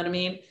 You know what I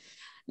mean?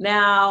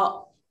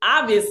 Now,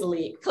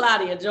 obviously,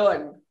 Claudia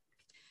Jordan,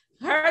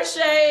 her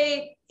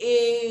shade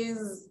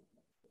is,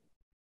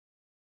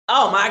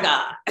 oh my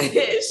God,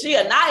 she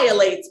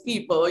annihilates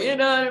people, you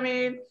know what I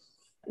mean?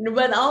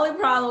 But the only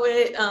problem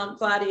with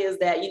Claudia is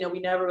that, we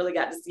never really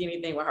got to see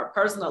anything with her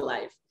personal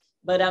life.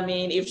 But I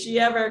mean, if she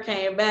ever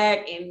came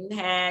back and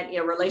had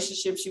a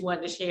relationship she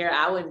wanted to share,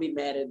 I wouldn't be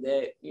mad at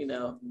that.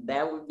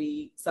 That would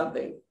be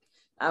something.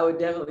 I would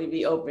definitely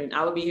be open.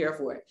 I would be here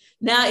for it.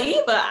 Now,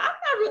 Eva, I'm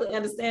not really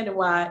understanding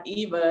why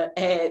Eva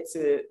had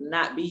to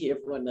not be here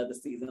for another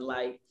season.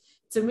 Like,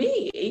 to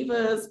me,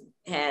 Eva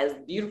has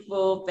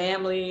beautiful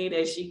family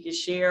that she can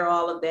share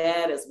all of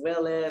that, as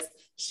well as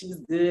she's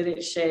good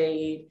at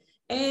shade.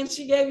 And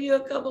she gave you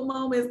a couple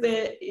moments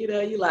that,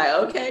 you're like,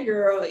 okay,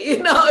 girl,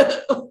 it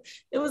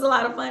was a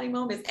lot of funny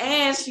moments.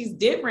 And she's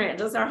different,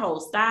 just her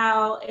whole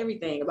style,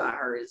 everything about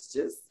her is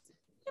just,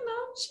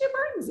 she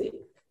brings it.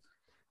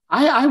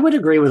 I would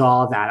agree with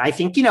all of that. I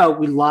think, we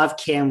love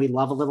Kim. We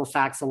love A Little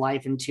Facts of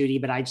Life and Tootie,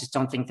 but I just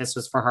don't think this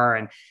was for her.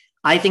 And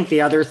I think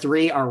the other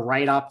three are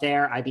right up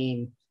there. I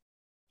mean,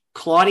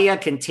 Claudia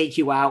can take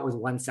you out with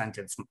one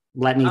sentence.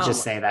 Let me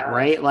just say that,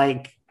 right?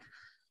 Like,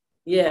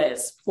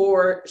 yes,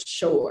 for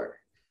sure.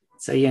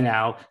 So,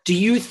 do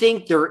you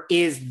think there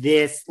is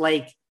this,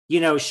 like,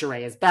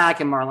 Sheree is back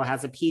and Marlo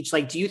has a peach.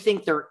 Like, do you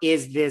think there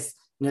is this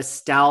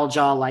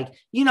nostalgia, like,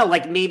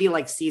 like maybe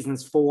like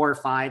seasons 4,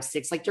 5,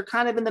 6, like you're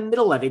kind of in the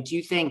middle of it? Do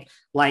you think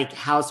like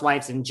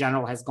Housewives in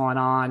general has gone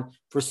on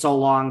for so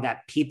long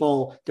that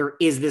there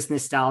is this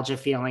nostalgia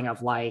feeling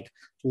of like,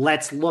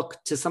 let's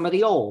look to some of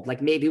the old,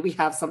 like maybe we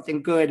have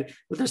something good,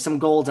 but there's some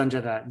gold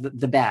under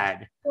the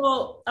bad?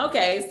 Well,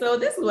 okay. So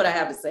this is what I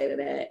have to say to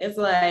that. It's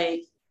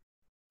like,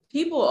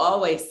 people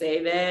always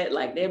say that,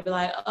 like, they'd be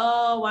like,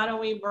 oh, why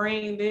don't we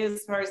bring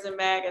this person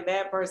back and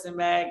that person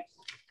back?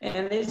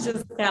 And it's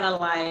just kind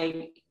of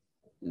like,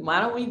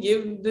 why don't we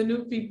give the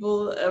new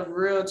people a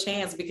real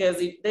chance? Because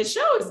the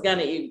show is going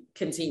to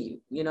continue.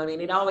 You know what I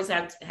mean? It always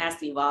has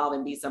to evolve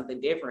and be something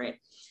different.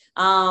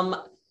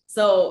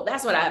 So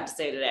that's what I have to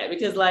say to that.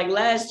 Because like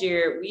last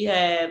year, we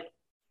had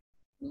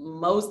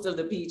most of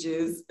the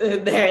peaches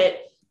that,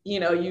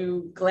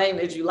 you claim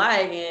that you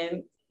like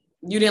and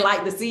you didn't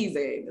like the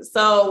season.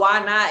 So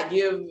why not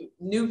give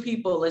new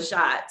people a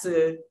shot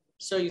to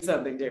show you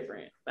something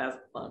different? That's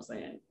what I'm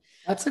saying.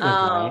 That's a good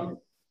point.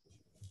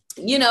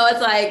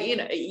 It's like,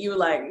 you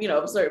like,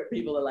 certain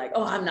people are like,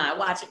 oh, I'm not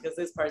watching because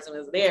this person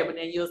is there. But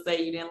then you'll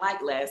say you didn't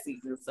like last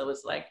season. So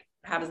it's like,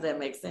 how does that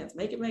make sense?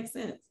 Make it make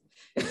sense.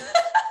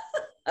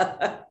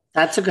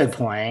 That's a good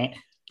point.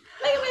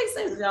 Make it make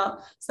sense,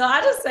 y'all. So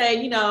I just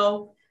say,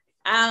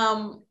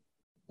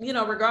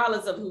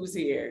 regardless of who's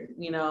here,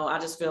 I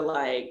just feel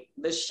like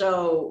the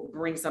show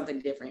brings something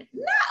different.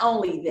 Not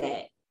only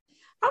that,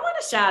 I want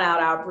to shout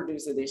out our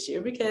producer this year,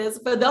 because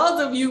for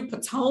those of you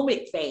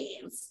Potomac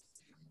fans,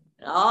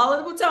 all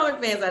of the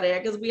Potomac fans out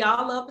there, because we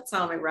all love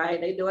Potomac,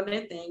 right? They doing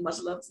their thing. Much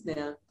love to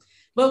them.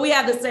 But we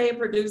have the same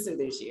producer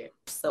this year.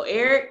 So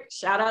Eric,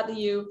 shout out to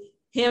you.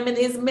 Him and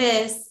his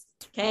miss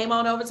came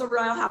on over to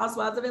Real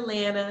Housewives of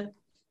Atlanta,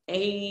 and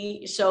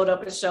he showed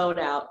up and showed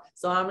out.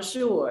 So I'm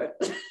sure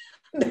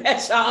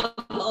that y'all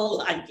don't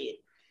like it.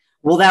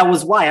 Well, that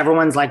was why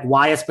everyone's like,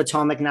 why is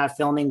Potomac not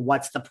filming?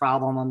 What's the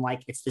problem? I'm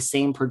like, it's the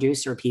same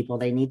producer, people.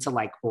 They need to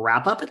like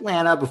wrap up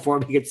Atlanta before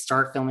we could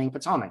start filming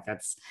Potomac.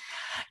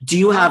 Do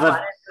you have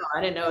I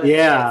didn't know.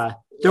 Yeah.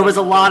 There was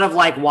a lot of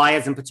like, why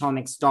isn't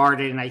Potomac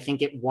started? And I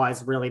think it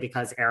was really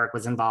because Eric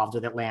was involved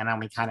with Atlanta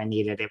and we kind of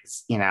needed it.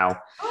 Was,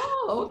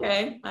 Oh,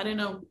 okay. I didn't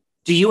know.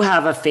 Do you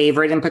have a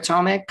favorite in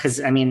Potomac? Because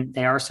I mean,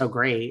 they are so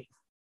great.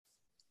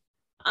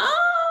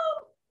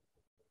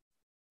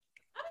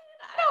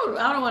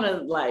 I don't want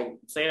to like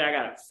say that I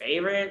got a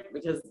favorite,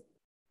 because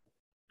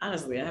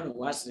honestly, I haven't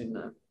watched it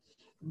enough.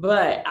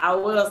 But I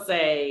will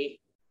say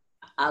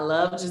I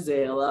love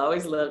Giselle. I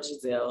always loved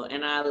Giselle.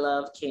 And I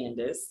love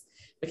Candace,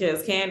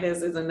 because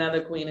Candace is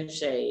another queen of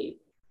shade.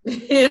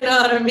 You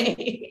know what I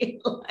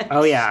mean? Like,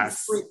 oh,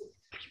 yes.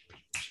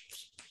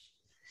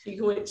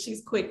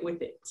 She's quick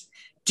with it.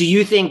 Do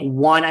you think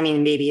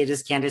maybe it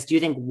is Candace, do you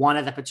think one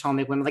of the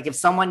Potomac women, like if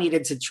someone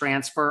needed to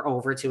transfer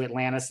over to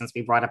Atlanta, since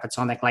we brought up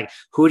Potomac, like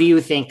who do you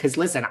think? Because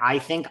listen, I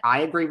think I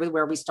agree with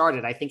where we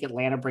started. I think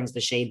Atlanta brings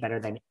the shade better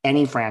than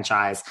any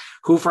franchise.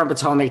 Who from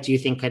Potomac do you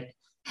think could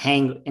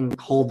hang and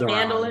hold their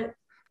handle own? it?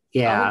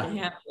 Yeah.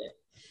 I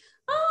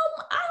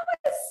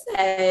would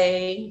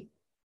say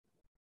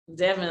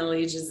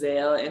definitely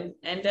Giselle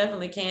and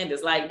definitely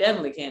Candace, like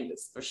definitely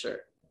Candace for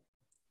sure.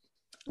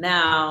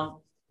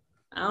 Now,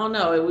 I don't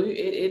know.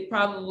 It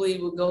probably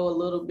would go a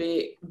little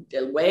bit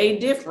way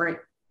different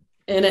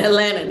in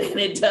Atlanta than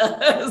it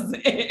does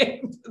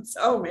in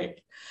Potomac.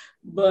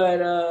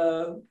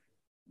 But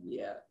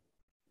yeah,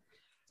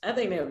 I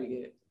think that would be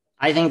good.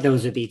 I think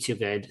those would be two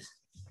good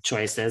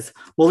choices.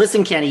 Well,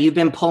 listen, Kenny, you've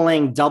been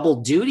pulling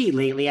double duty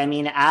lately. I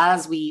mean,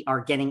 as we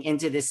are getting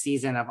into this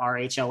season of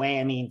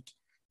RHOA, I mean,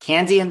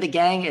 Kandi and the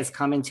Gang is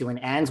coming to an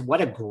end. What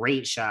a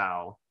great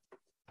show.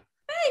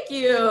 Thank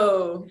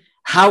you.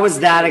 How was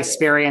that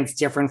experience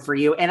different for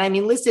you? And I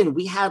mean, listen,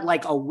 we had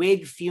like a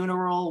wig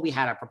funeral. We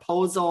had a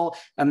proposal,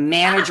 a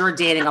manager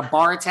dating a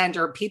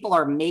bartender. People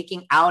are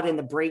making out in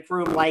the break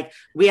room. Like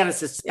we had a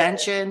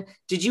suspension.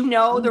 Did you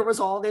know there was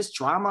all this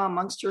drama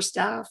amongst your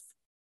staff?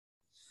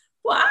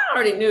 Well, I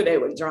already knew they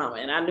were drama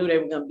and I knew they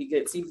were going to be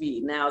good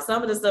TV. Now,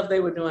 some of the stuff they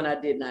were doing, I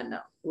did not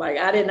know. Like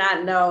I did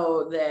not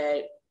know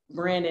that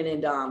Brandon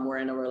and Dom were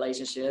in a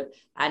relationship.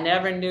 I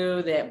never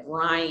knew that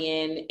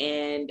Brian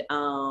and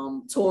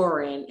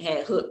Torrin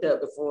had hooked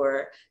up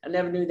before. I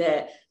never knew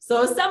that.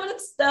 So some of the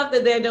stuff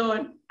that they're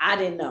doing, I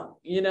didn't know.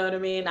 You know what I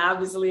mean?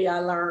 Obviously, I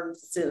learned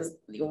since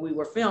we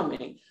were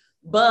filming.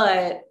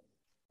 But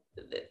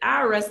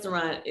our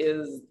restaurant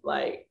is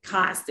like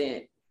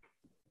constant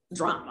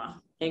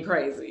drama and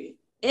crazy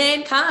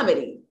and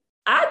comedy.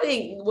 I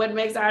think what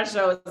makes our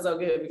show so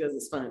good because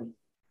it's funny.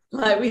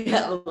 Like we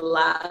have a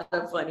lot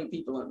of funny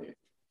people on there.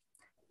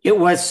 It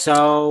was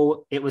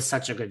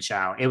such a good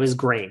show. It was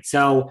great.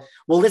 So,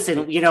 well,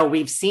 listen,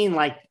 we've seen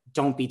like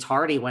Don't Be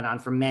Tardy went on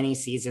for many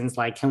seasons.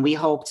 Like, can we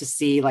hope to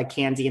see like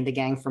Kandi and the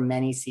Gang for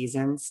many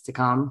seasons to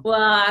come? Well,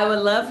 I would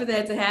love for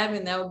that to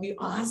happen. That would be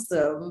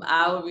awesome.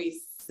 I would be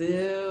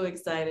so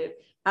excited.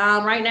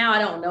 Right now, I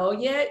don't know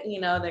yet. They're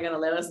going to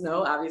let us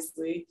know,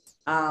 obviously.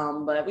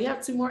 But we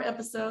have 2 more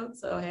episodes.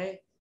 So,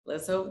 hey.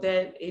 Let's hope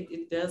that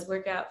it does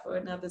work out for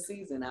another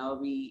season.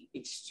 I'll be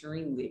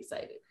extremely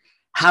excited.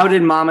 How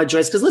did Mama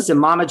Joyce? Because listen,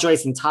 Mama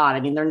Joyce and Todd, I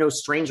mean, they're no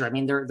stranger. I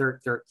mean, they're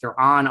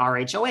on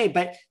RHOA,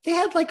 but they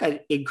had like an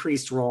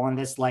increased role in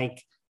this.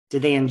 Like,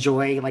 did they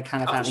enjoy like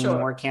kind of having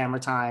more camera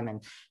time?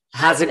 And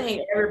I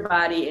think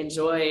everybody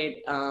enjoyed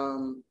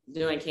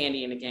doing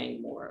Kandi and the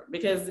Gang more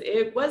because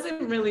it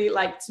wasn't really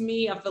like, to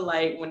me, I feel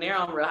like when they're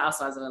on Real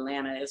Housewives of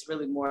Atlanta, it's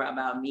really more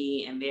about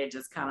me and they're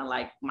just kind of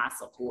like my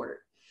support.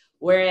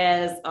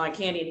 Whereas on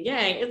Kandi and the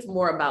Gang, it's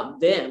more about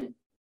them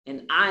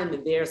and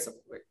I'm their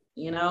support,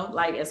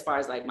 like as far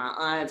as like my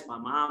aunts, my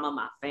mama,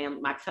 my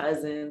family, my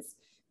cousins,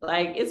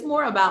 like it's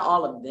more about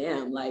all of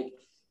them. Like,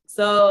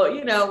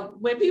 so,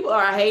 when people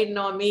are hating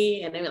on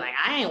me and they're like,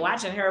 I ain't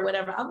watching her or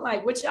whatever, I'm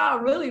like, what y'all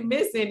really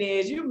missing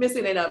is you're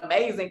missing an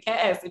amazing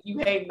cast if you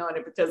hating on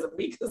it because of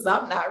me, because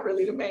I'm not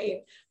really the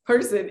main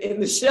person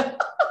in the show.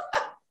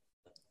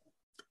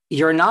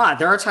 You're not.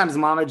 There are times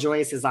Mama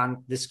Joyce is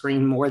on the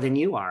screen more than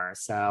you are.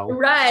 So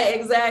right,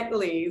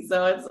 exactly.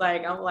 So it's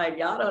like, I'm like,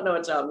 y'all don't know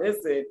what y'all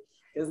missing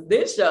because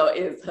this show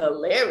is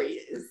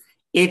hilarious.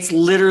 It's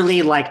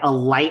literally like a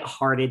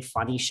lighthearted,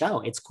 funny show.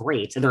 It's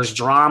great. There's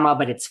drama,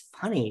 but it's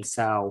funny.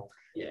 So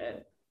yeah,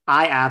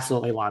 I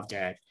absolutely loved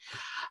it.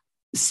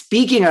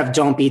 Speaking of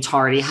Don't Be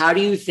Tardy, how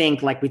do you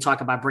think, like we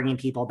talk about bringing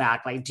people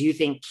back, like do you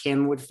think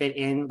Kim would fit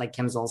in, like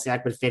Kim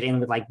Zolciak would fit in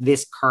with like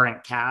this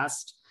current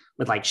cast?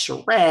 With like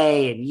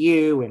Sheree and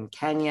you and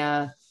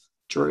Kenya,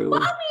 Drew?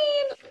 Well, I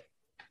mean,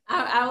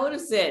 I would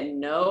have said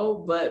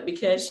no, but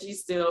because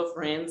she's still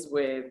friends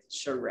with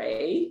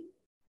Sheree,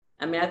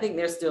 I mean, I think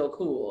they're still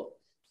cool.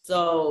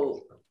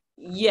 So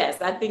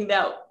yes, I think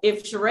that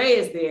if Sheree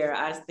is there,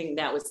 I think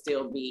that would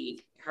still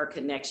be her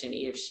connection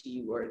if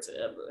she were to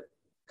ever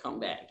come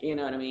back. You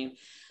know what I mean?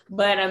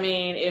 But I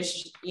mean, if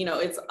she,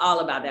 it's all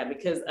about that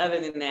because other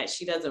than that,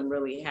 she doesn't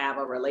really have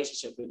a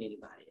relationship with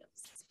anybody else.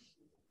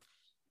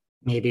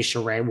 Maybe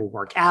Sheree will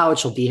work out.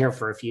 She'll be here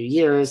for a few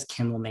years.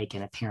 Kim will make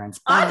an appearance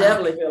back. I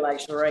definitely feel like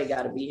Sheree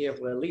got to be here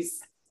for at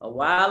least a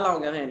while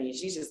longer, honey.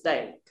 She should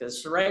stay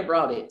because Sheree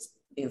brought it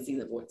in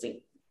season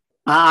 14.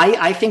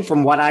 I think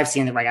from what I've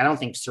seen, I don't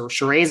think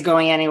Sheree's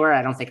going anywhere.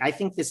 I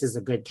think this is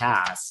a good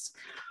cast.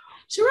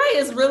 Sheree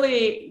is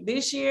really,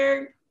 this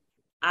year,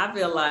 I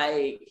feel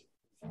like,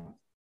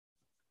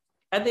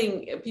 I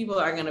think people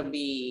are going to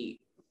be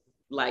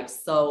like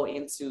so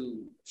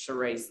into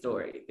Sheree's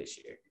story this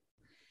year.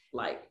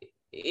 Like,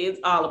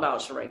 it's all about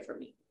Sheree for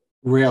me.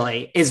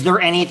 Really? Is there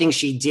anything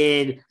she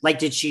did? Like,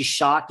 did she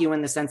shock you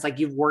in the sense, like,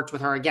 you've worked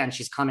with her again?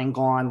 She's come and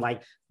gone.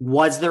 Like,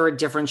 was there a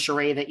different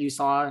Sheree that you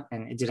saw?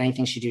 And did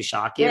anything she do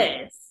shock you?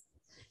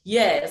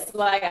 Yes.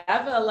 Like,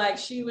 I felt like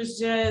she was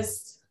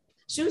just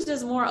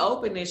more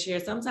open this year.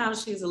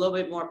 Sometimes she's a little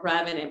bit more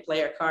private and play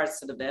her cards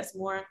to the best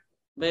more.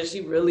 but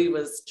she really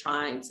was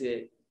trying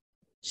to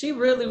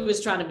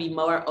be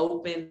more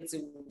open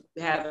to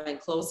having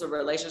closer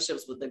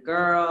relationships with the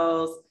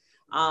girls.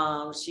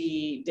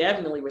 She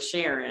definitely was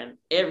sharing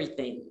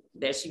everything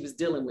that she was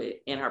dealing with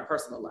in her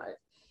personal life.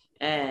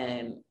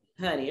 And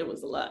honey, it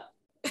was a lot.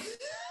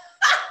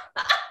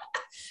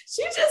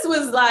 She just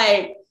was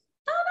like,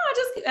 I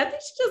don't know, I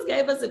think she just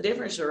gave us a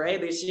different Sheree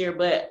this year,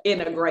 but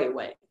in a great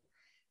way.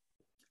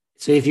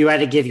 So if you had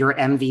to give your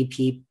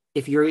MVP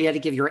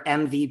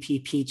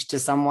peach to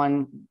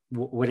someone,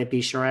 would it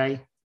be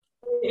Sheree?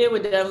 It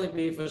would definitely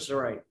be for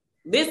Sheree.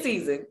 This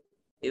season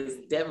is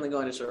definitely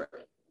going to Sheree.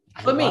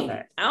 For me,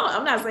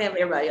 I'm not saying for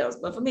everybody else,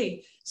 but for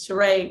me,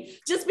 Sheree,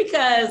 just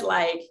because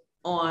like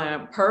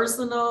on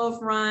personal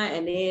front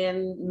and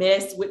then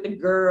mess with the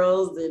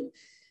girls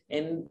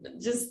and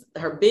just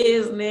her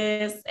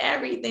business,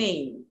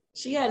 everything.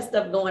 She had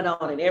stuff going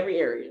on in every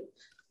area.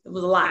 It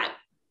was a lot.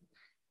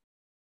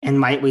 And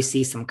might we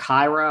see some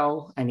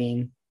Cairo? I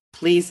mean,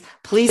 please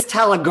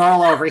tell a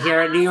girl over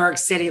here in New York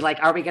City, like,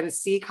 are we going to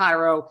see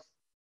Cairo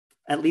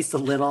at least a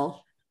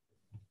little?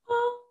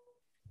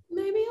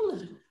 Maybe a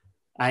little.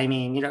 I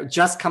mean,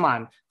 just come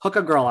on, hook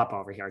a girl up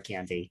over here,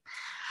 Candy.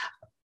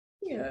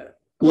 Yeah.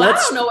 Well, I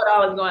don't know what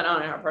all is going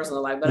on in her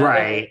personal life, but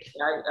right.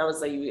 I would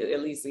say you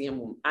at least see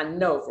him. I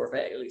know for a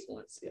fact at least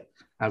once. Yeah.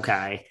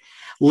 Okay.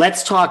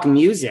 Let's talk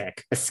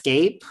music.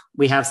 Escape.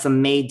 We have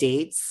some May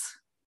dates.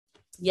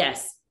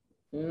 Yes.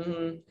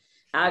 Mm-hmm.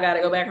 I got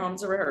to go back home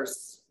to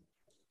rehearse.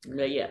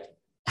 But yeah.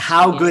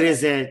 How good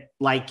is it,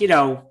 like,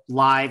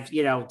 live,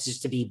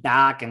 just to be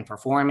back and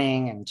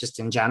performing and just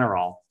in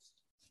general?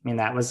 I mean,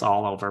 that was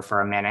all over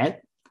for a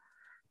minute.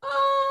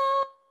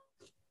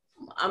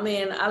 I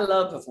mean, I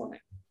love performing.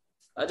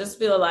 I just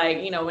feel like,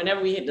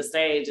 whenever we hit the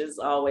stage, it's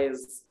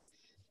always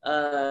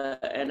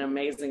an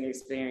amazing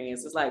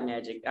experience. It's like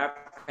magic. Our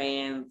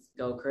fans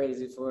go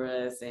crazy for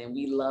us and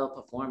we love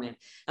performing.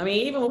 I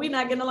mean, even when we're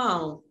not getting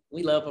along,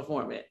 we love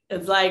performing.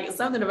 It's like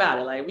something about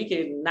it. Like we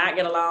can not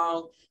get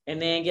along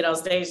and then get on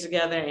stage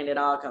together and it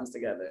all comes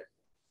together.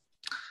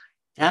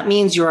 That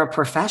means you're a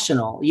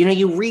professional.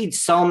 You read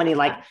so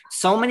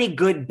many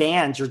good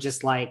bands. You're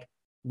just like,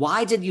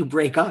 why did you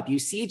break up? You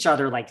see each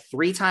other like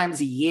 3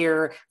 times a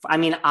year. I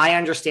mean, I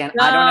understand.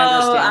 No, I don't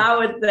understand. I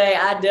would say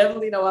I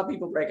definitely know why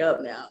people break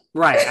up now.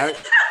 Right.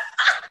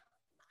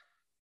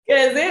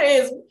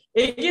 Because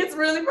it gets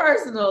really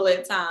personal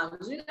at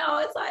times.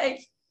 It's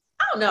like,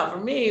 I don't know. For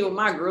me, with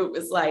my group,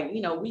 it's like,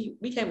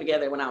 we came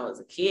together when I was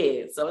a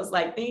kid. So it's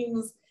like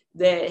things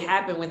that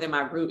happen within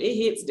my group, it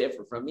hits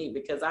different from me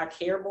because I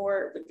care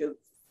more because,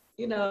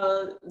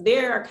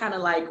 they're kind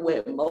of like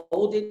what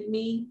molded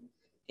me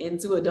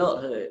into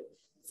adulthood.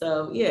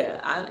 So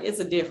yeah, it's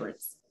a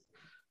difference.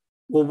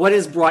 Well, what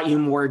has brought you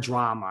more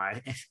drama?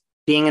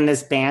 Being in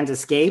this band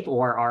Escape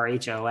or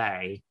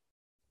RHOA?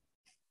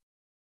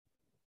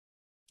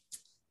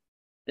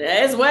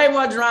 It's way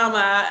more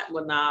drama.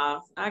 Well,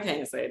 nah, I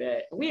can't say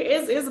that.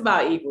 It's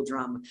about equal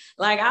drama.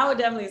 Like I would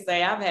definitely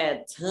say I've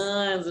had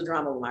tons of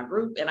drama with my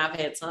group and I've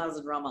had tons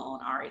of drama on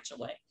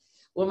RHOA.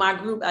 With my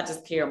group, I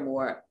just care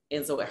more.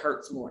 And so it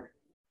hurts more.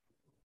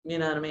 You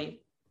know what I mean?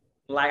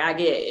 Like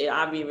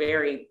I'll be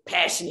very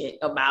passionate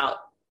about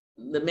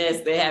the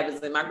mess that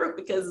happens in my group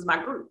because it's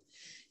my group.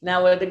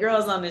 Now with the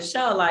girls on the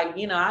show, like,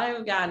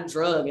 I've gotten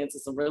drugged into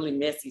some really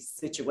messy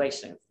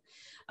situations.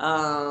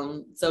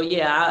 So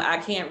yeah, I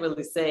can't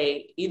really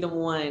say either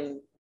one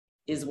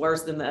is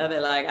worse than the other.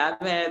 Like I've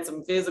had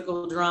some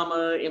physical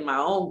drama in my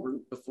own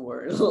group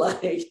before.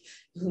 Like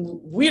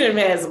we done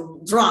had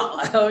some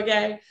drama,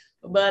 okay?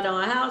 But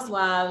on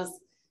Housewives,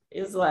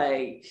 it's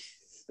like,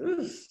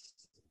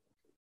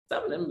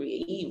 some of them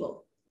be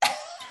evil.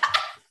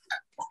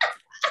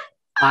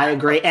 I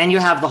agree. And you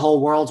have the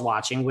whole world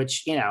watching,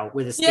 which,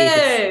 with Escape,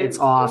 it's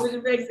off.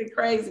 It makes it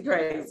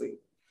crazy.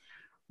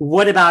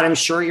 What about, I'm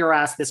sure you're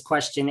asked this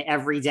question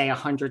every day,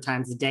 100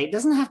 times a day. It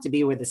doesn't have to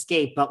be with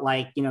Escape, but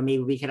maybe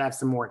we could have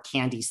some more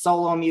Candy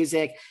solo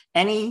music.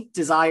 Any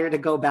desire to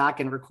go back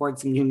and record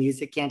some new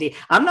music, Candy?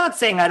 I'm not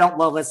saying I don't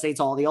love listening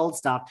to all the old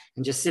stuff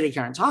and just sitting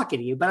here and talking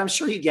to you, but I'm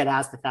sure you get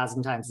asked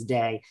 1,000 times a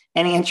day.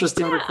 Any interest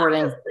in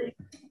recording?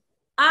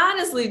 I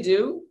honestly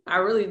do. I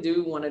really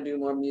do want to do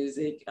more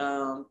music.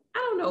 I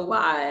don't know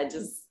why.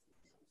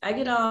 I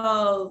get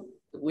all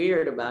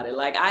weird about it.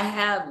 Like I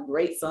have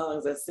great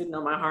songs that's sitting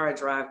on my hard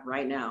drive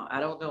right now. I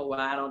don't know why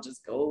I don't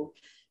just go,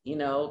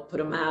 put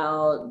them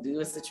out, do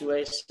a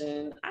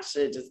situation. I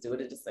should just do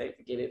it and just say,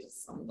 forget it.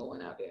 Just something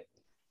going out there.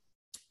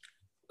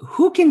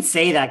 Who can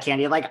say that,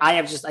 Candy? Like I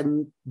have just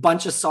a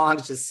bunch of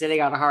songs just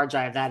sitting on a hard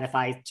drive that if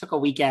I took a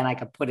weekend, I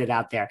could put it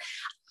out there.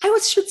 I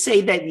should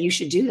say that you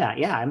should do that.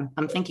 Yeah,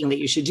 I'm thinking that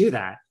you should do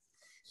that.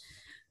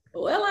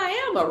 Well,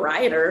 I am a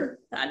writer.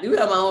 I do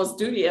have my own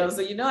studio,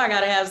 so I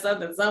got to have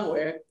something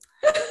somewhere.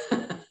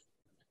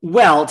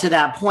 Well, to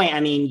that point, I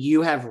mean,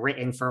 you have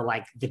written for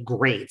like the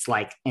greats,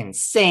 like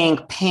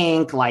NSYNC,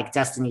 Pink, like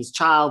Destiny's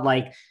Child.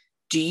 Like,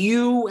 do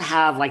you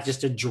have like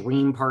just a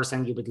dream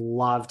person you would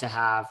love to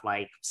have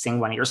like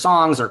sing one of your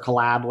songs or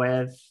collab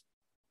with?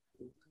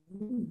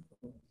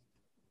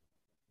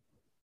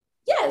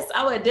 yes,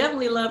 I would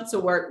definitely love to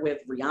work with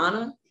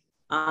Rihanna.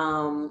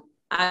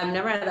 I've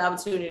never had the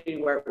opportunity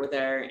to work with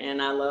her,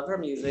 and I love her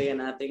music, and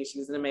I think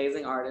she's an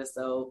amazing artist.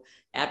 So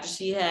after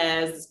she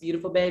has this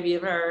beautiful baby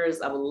of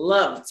hers, I would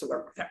love to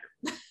work with her.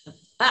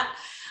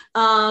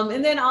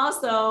 And then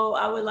also,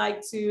 I would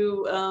like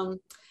to,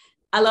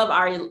 I love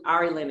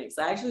Ari Lennox.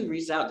 I actually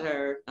reached out to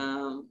her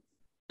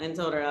and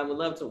told her I would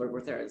love to work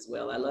with her as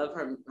well. I love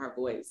her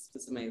voice.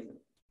 It's amazing.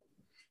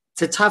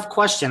 It's a tough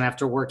question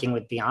after working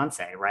with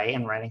Beyonce, right?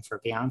 And writing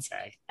for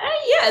Beyonce.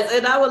 Yes,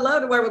 and I would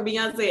love to work with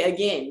Beyonce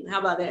again. How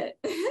about that?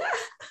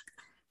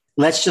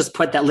 Let's just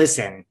put that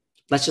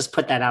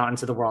out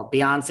into the world.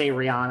 Beyonce,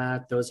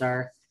 Rihanna, those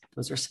are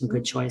some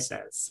good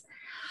choices.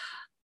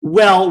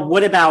 Well,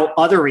 what about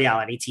other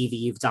reality TV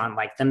you've done,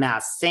 like The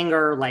Masked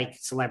Singer, like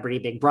Celebrity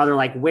Big Brother,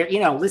 like where,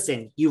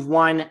 listen, you've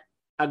won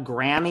a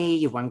Grammy,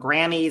 you've won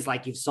Grammys,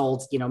 like you've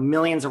sold,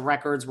 millions of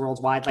records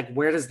worldwide. Like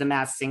where does The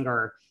Masked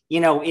Singer,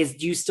 do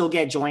you still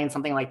get joy in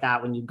something like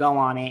that when you go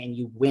on it and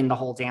you win the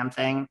whole damn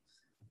thing?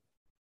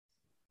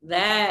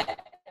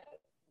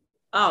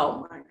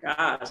 Oh my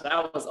gosh,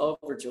 I was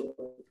overjoyed.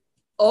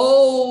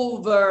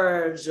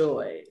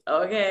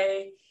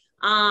 Okay.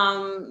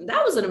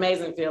 That was an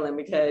amazing feeling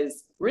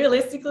because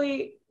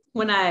realistically,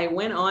 when I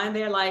went on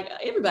there, like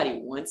everybody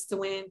wants to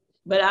win,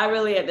 but I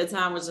really at the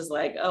time was just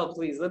like, oh,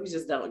 please, let me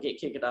just don't get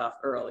kicked off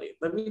early.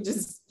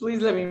 Please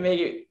let me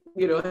make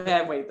it,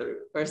 halfway through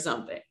or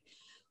something.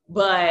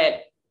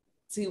 But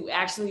to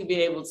actually be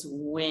able to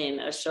win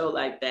a show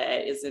like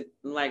that is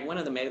like one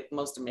of the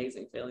most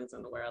amazing feelings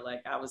in the world.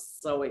 Like I was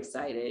so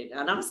excited,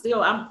 and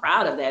I'm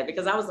proud of that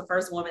because I was the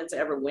first woman to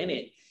ever win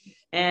it.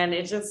 And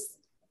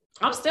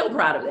I'm still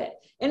proud of that.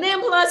 And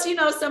then plus,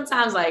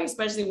 sometimes like,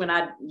 especially when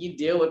you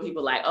deal with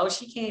people like, oh,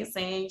 she can't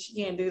sing, she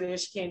can't do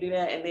this, she can't do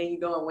that. And then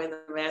you go and win The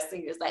Masked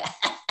Singer. It's like,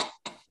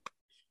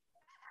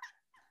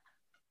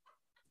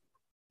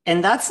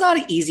 and that's not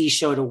an easy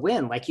show to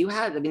win. Like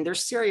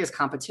there's serious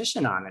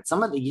competition on it.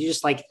 Some of you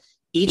just like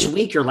each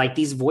week you're like,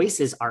 these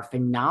voices are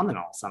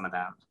phenomenal. Some of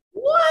them.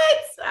 What?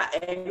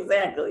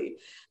 Exactly.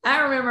 I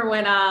remember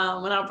when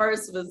I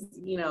first was,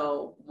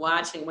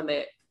 watching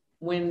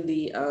when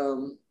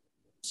the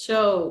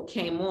show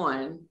came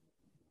on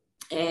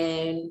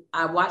and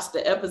I watched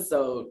the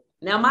episode.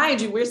 Now,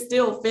 mind you, we're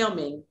still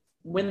filming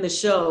when the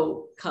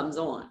show comes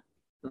on,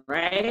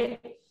 right?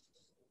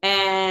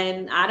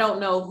 And I don't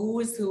know who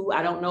is who.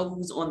 I don't know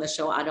who's on the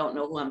show. I don't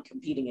know who I'm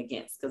competing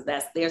against because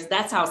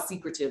that's how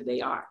secretive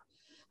they are.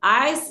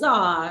 I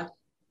saw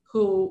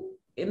who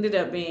ended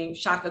up being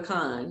Chaka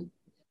Khan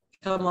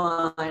come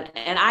on,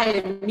 and I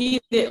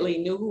immediately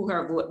knew who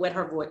her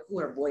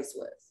voice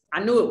was.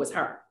 I knew it was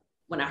her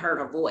when I heard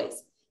her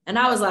voice, and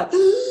I was like,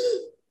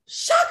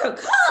 Chaka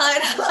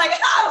Khan. Like,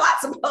 how am I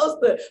supposed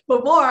to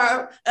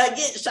perform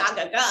against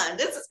Chaka Khan?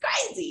 This is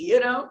crazy,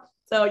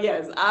 So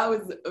yes, I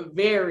was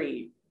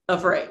very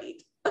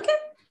afraid. Okay.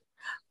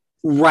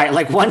 Right.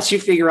 Like once you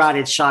figure out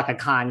it's Chaka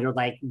Khan, you're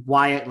like,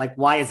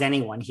 why is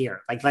anyone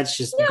here? Like, let's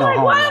just go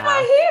home. Why am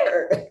I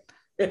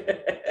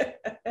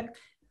here?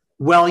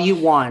 Well, you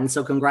won.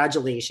 So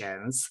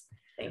congratulations.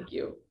 Thank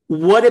you.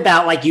 What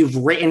about like you've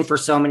written for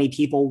so many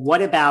people?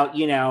 What about,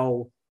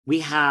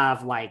 we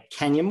have like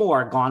Kenya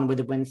Moore, Gone with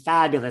the Wind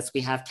Fabulous.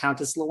 We have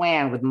Countess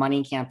Luann with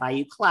Money Can't Buy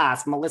You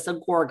Class, Melissa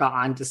Gorga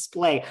on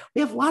Display. We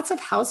have lots of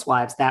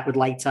housewives that would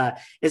like to,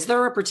 is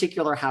there a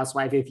particular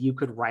housewife if you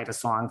could write a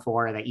song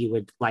for that you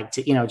would like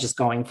to, just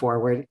going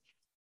forward?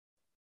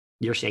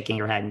 You're shaking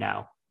your head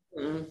no.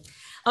 Mm-hmm.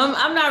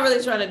 I'm not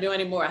really trying to do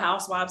any more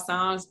housewife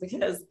songs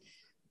because,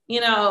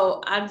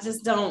 I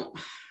just don't,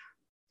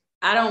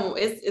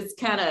 it's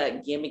kind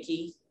of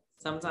gimmicky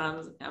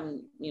sometimes,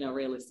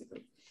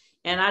 realistically.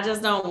 And I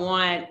just don't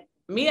want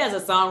me as a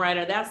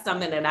songwriter. That's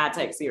something that I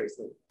take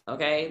seriously.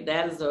 Okay.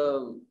 That is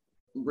a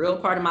real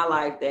part of my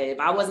life that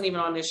if I wasn't even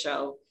on this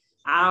show,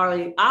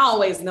 I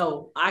always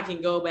know I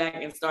can go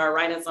back and start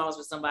writing songs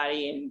for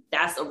somebody. And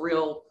that's a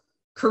real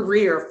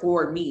career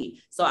for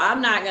me. So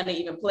I'm not going to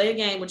even play a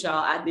game with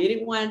y'all. I did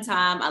it one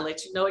time. I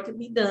let you know it can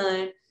be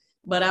done,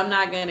 but I'm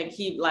not going to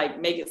keep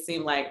make it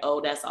seem like,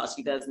 oh, that's all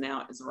she does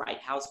now is write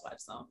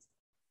housewife songs.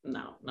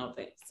 No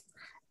thanks.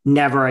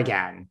 Never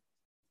again.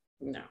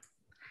 No.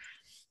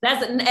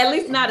 That's at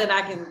least not that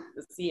I can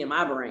see in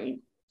my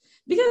brain,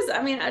 because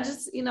I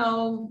just, it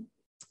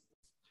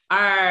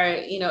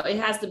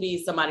has to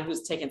be somebody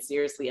who's taken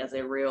seriously as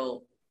a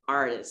real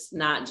artist,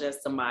 not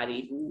just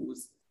somebody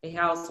who's a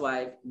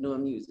housewife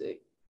doing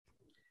music.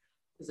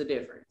 There's a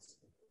difference.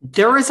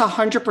 There is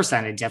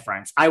 100% a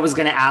difference. I was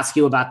going to ask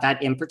you about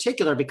that in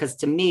particular, because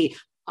to me,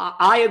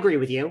 I agree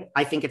with you.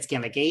 I think it's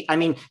gimmicky.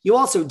 You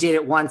also did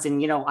it once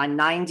and, on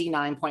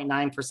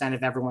 99.9%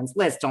 of everyone's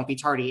list, Don't Be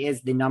Tardy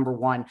is the number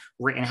one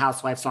written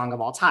housewife song of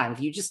all time.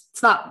 You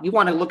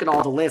want to look at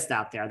all the lists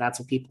out there. That's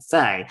what people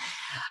say.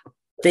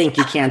 Thank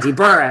you, Kandi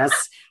Burruss.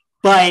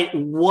 But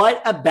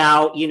what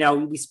about,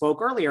 we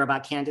spoke earlier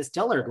about Candace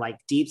Dillard, like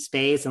Deep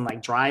Space and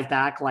like Drive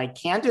Back. Like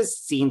Candace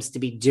seems to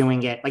be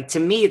doing it. Like, to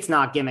me, it's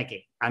not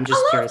gimmicky. I'm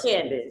just curious.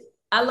 Candace.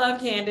 I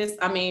love Candace.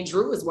 I mean,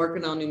 Drew is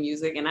working on new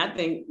music, and I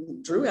think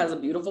Drew has a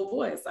beautiful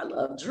voice. I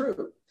love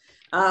Drew.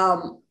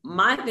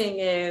 My thing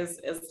is,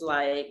 it's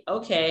like,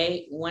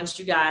 okay, once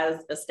you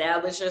guys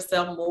establish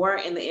yourself more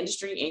in the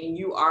industry and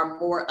you are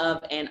more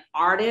of an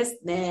artist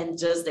than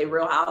just a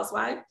Real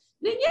Housewife,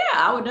 then yeah,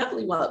 I would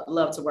definitely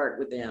love to work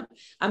with them.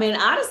 I mean,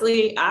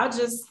 honestly, I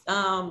just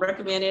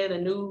recommended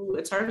a new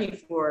attorney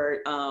for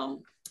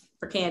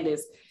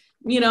Candace,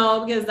 you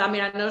know, because I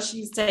mean, I know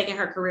she's taking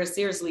her career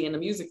seriously in the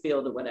music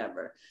field or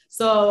whatever.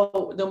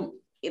 So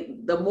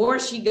the more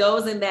she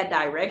goes in that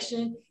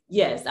direction,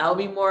 yes, I'll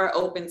be more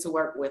open to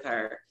work with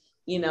her,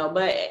 you know.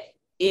 But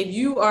if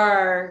you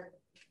are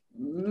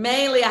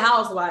mainly a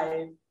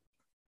housewife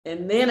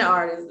and then an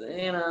artist,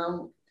 you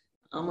know,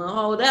 I'm gonna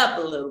hold up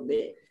a little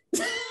bit.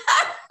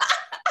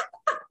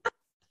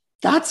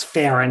 That's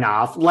fair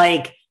enough.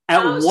 Like,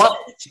 what?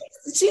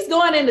 She's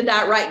going in the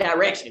right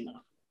direction, though.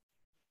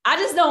 I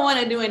just don't want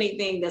to do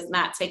anything that's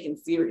not taken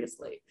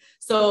seriously.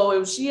 So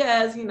if she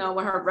has, you know,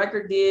 with her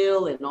record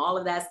deal and all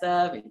of that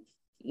stuff, and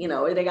you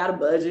know, they got a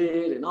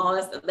budget and all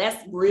that stuff,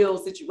 that's real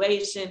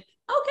situation.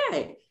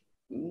 Okay,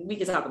 we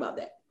can talk about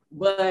that.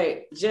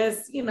 But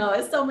just, you know,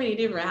 it's so many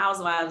different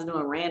housewives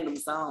doing random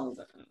songs.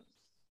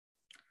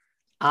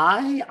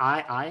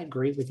 I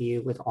agree with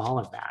you with all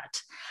of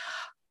that.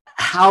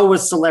 How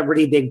was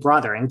Celebrity Big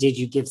Brother? And did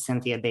you give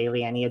Cynthia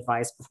Bailey any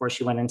advice before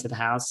she went into the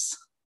house?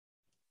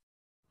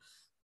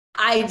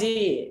 I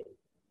did.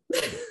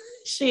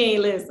 She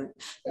ain't listen.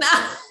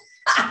 Nah.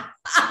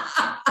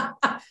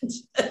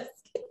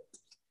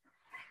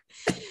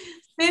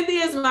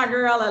 Cynthia's my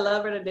girl. I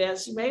love her to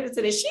death. She made it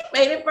to this. She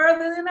made it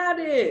further than I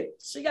did.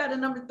 She got to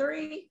number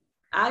 3.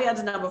 I got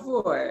to number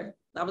 4.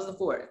 That was the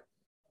 4th.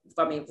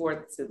 I mean,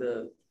 4th to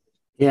the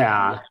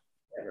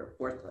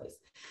fourth place.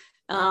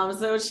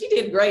 So she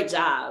did a great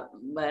job.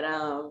 But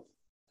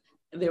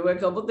there were a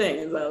couple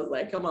things. I was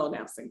like, come on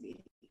now, Cynthia.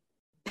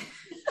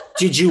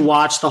 Did you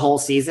watch the whole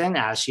season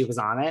as she was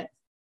on it?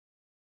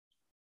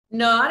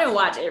 No, I didn't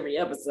watch every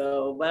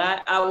episode,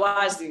 but I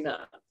watched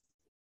enough.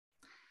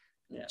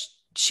 Yeah.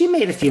 She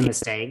made a few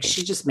mistakes.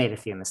 She just made a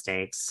few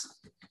mistakes.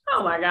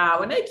 Oh my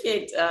God. When they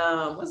kicked,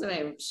 what's her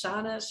name?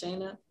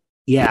 Shayna?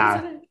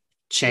 Yeah.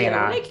 Shayna.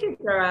 Yeah, when they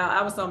kicked her out,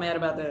 I was so mad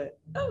about that.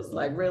 I was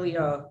like, really,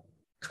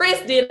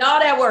 Chris did all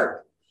that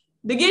work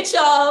to get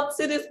y'all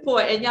to this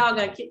point, and y'all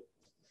got kicked.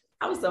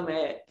 I was so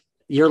mad.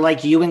 You're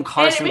like you and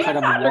Carson could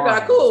have won.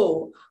 Got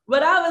cool.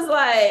 But I was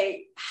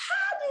like,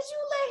 how did you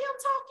let him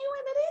talk you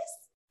into this?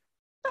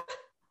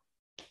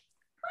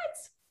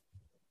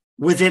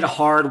 What? Was it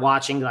hard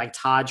watching like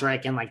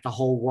Todrick and like the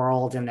whole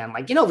world? And then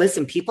like, you know,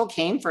 listen, people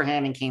came for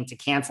him and came to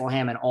cancel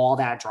him and all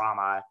that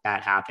drama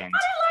that happened.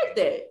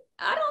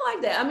 I don't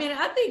like that. I mean,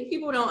 I think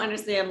people don't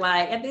understand,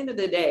 like, at the end of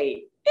the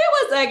day,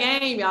 it was a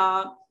game,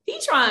 y'all.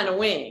 He's trying to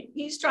win.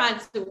 He's trying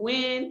to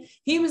win.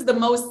 He was the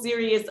most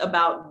serious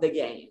about the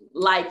game.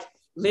 Like,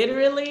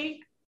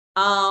 literally,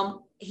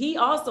 he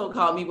also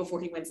called me before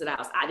he went to the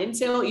house. I didn't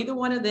tell either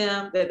one of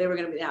them that they were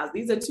going to be in the house.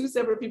 These are 2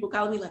 separate people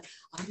calling me like,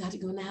 oh, I got to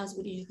go in the house.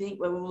 What do you think?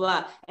 Blah, blah,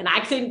 blah. And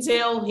I couldn't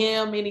tell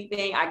him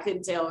anything. I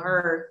couldn't tell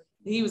her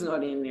he was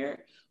going in there.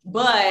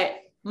 But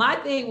my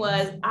thing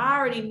was, I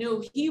already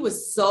knew he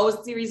was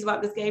so serious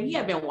about this game. He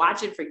had been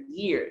watching for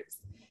years.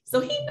 So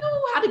he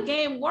knew how the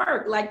game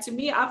worked. Like, to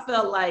me, I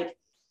felt like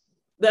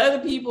the other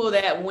people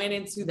that went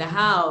into the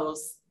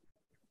house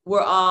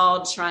were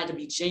all trying to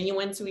be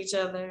genuine to each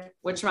other.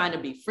 We're trying to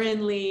be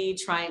friendly,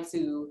 trying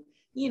to,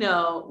 you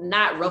know,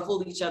 not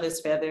ruffle each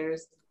other's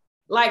feathers.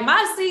 Like,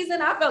 my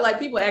season, I felt like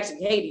people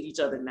actually hated each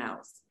other in the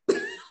house.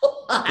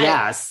 Like,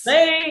 yes.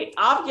 They,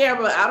 off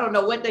camera, I don't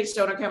know what they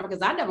showed on camera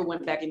because I never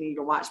went back and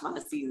even watched my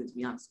season, to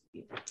be honest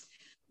with you.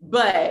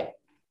 But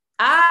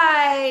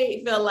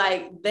I feel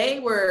like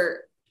they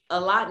were a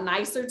lot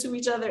nicer to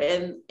each other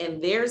in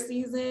their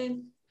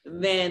season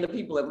than the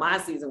people in my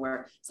season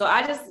were. So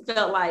I just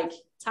felt like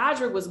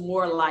Todrick was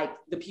more like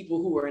the people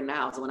who were in the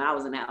house when I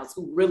was in the house,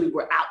 who really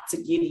were out to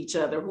get each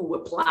other, who were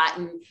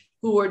plotting,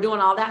 who were doing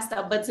all that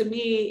stuff. But to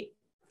me,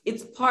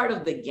 it's part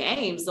of the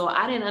game. So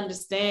I didn't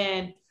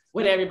understand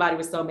what everybody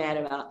was so mad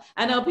about.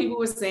 I know people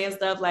were saying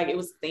stuff like it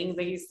was things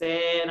that he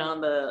said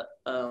on the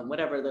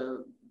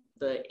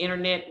the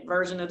internet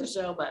version of the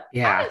show, but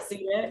yeah. I didn't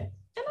see that.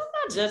 And I'm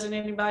not judging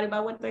anybody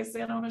by what they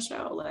said on the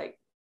show. Like,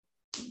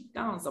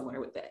 go on somewhere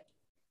with that.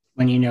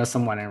 When you know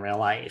someone in real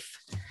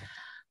life.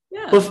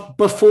 Yeah.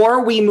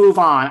 Before we move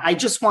on, I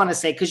just want to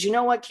say, because you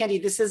know what, Candy,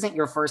 this isn't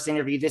your first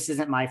interview. This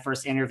isn't my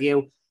first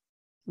interview.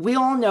 We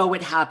all know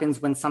what happens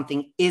when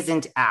something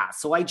isn't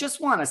asked. So I just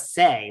want to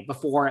say,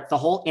 before the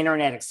whole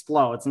internet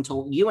explodes,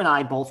 until you and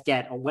I both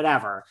get or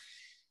whatever,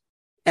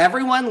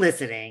 everyone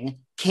listening,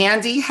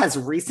 Candy has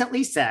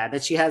recently said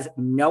that she has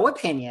no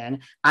opinion.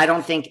 I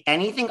don't think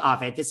anything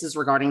of it. This is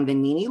regarding the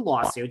NeNe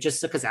lawsuit,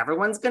 just because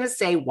everyone's going to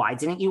say, why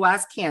didn't you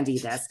ask Candy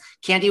this?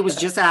 Candy was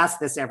just asked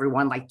this,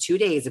 everyone, like 2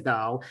 days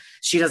ago.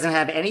 She doesn't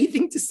have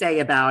anything to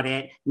say about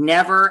it.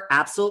 Never,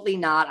 absolutely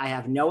not. I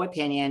have no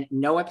opinion,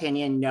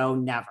 no,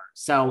 never.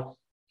 So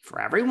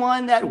for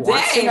everyone that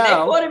wants to know.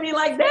 They quoted me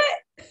like that.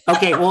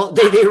 Okay, well,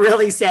 they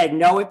really said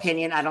no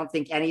opinion. I don't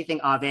think anything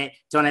of it.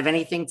 Don't have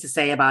anything to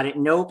say about it.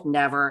 Nope,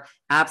 never.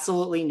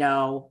 Absolutely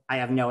no. I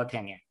have no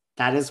opinion.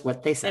 That is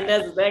what they said. And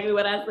that's exactly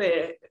what I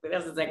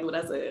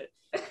said.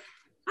 I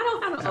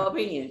don't have no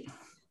opinion.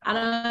 I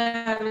don't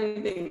have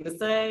anything to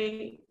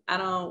say. I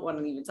don't want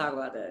to even talk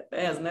about that. That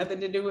has nothing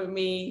to do with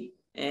me.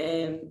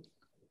 And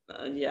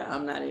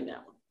I'm not in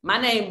that one. My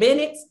name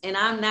Bennett, and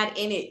I'm not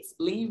in it.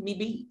 Leave me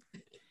be.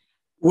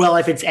 Well,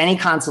 if it's any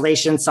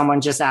consolation, someone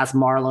just asked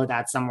Marlo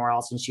that somewhere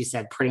else, and she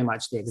said pretty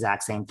much the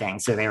exact same thing.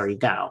 So there you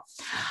go.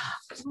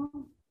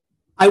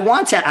 I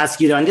want to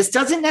ask you, though, and this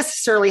doesn't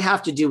necessarily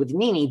have to do with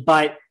Nene,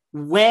 but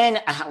when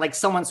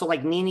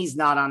Nene's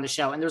not on the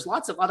show, and there's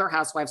lots of other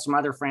housewives from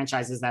other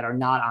franchises that are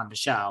not on the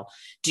show,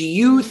 do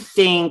you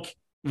think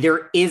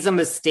there is a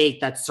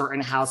mistake that certain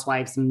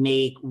housewives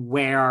make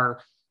where,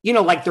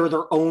 like they're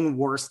their own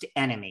worst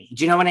enemy?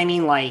 Do you know what I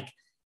mean? Like,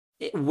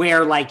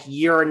 where like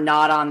you're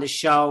not on the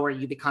show or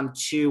you become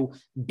too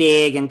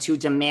big and too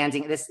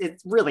demanding. It's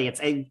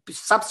a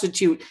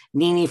substitute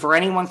Nene for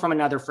anyone from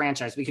another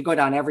franchise. We could go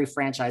down every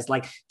franchise.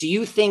 Like, do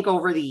you think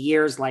over the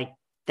years, like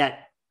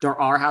that there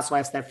are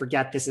housewives that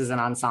forget this is an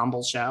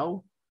ensemble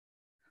show?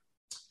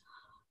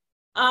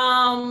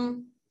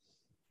 Well,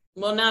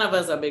 none of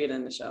us are bigger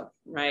than the show,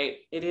 right?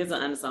 It is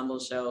an ensemble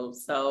show.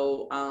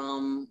 So,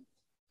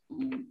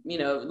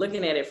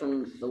 looking at it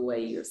from the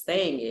way you're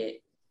saying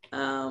it,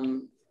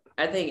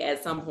 I think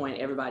at some point,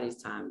 everybody's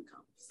time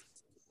comes.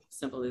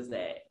 Simple as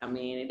that. I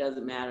mean, it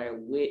doesn't matter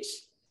which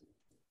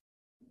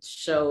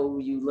show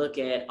you look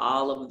at,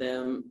 all of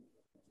them,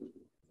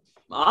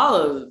 all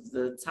of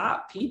the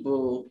top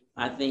people,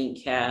 I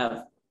think,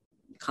 have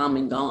come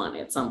and gone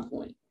at some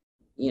point.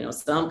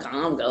 Some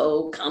come,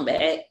 go, come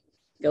back,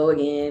 go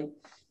again,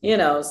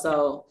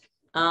 so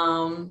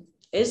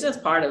it's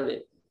just part of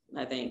it,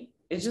 I think.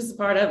 It's just a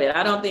part of it.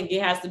 I don't think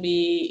it has to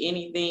be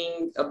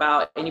anything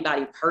about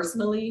anybody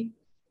personally.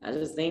 I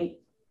just think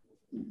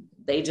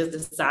they just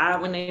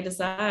decide when they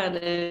decide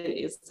that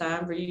it's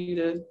time for you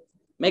to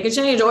make a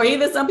change, or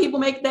either some people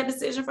make that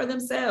decision for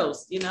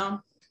themselves,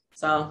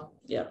 So,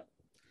 yeah.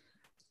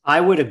 I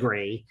would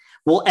agree.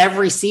 Well,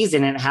 every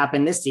season, and it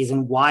happened this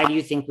season, why do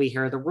you think we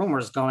hear the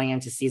rumors going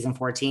into season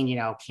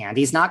 14?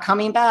 Candy's not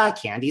coming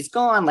back. Candy's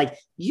gone. Like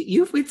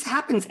it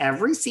happens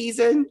every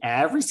season.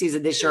 Every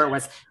season this year it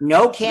was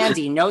no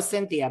Candy, no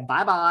Cynthia.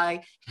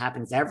 Bye-bye. It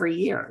happens every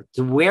year.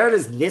 So where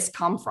does this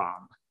come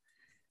from?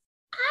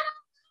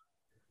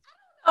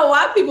 Oh,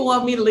 why people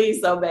want me to leave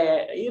so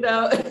bad,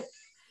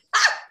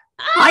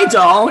 I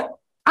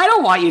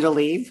don't want you to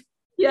leave.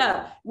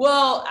 Yeah.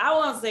 Well, I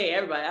won't say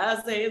everybody.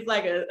 I'll say it's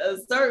like a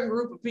certain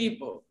group of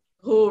people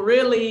who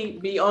really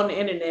be on the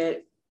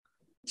internet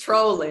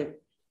trolling,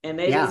 and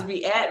they just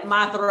be at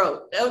my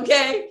throat.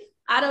 Okay.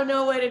 I don't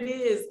know what it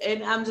is.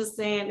 And I'm just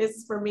saying, this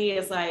is for me.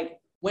 It's like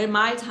when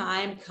my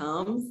time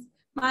comes,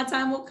 my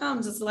time will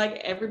come just like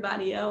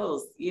everybody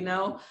else.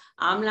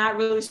 I'm not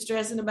really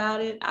stressing about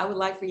it. I would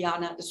like for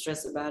y'all not to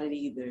stress about it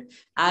either.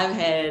 I've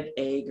had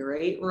a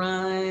great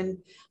run.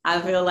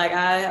 I feel like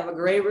I have a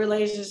great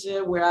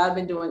relationship where I've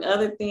been doing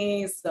other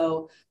things.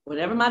 So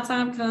whenever my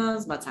time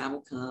comes, my time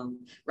will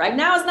come. Right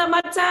now, it's not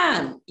my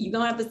time. You're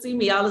going to have to see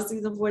me all of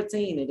season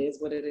 14. It is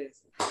what it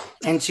is.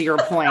 And to your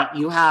point,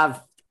 you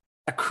have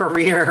a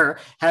career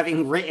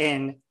having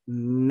written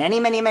many,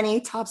 many,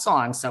 many top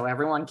songs. So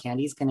everyone,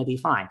 Candy's going to be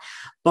fine.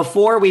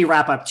 Before we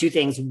wrap up, two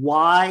things.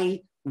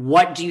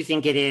 What do you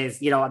think it is?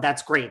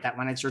 That's great that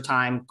when it's your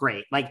time,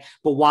 great. Like,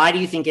 but why do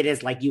you think it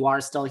is like you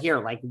are still here?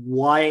 Like,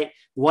 what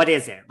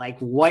is it? Like,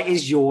 what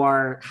is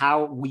you're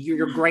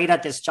great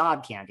at this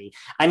job, Candy.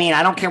 I mean,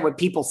 I don't care what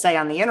people say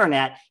on the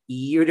internet.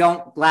 You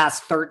don't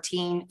last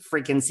 13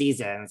 freaking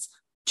seasons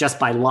just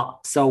by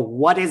luck. So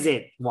what is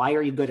it? Why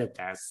are you good at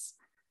this?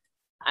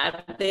 I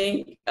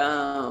think,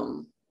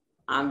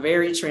 I'm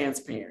very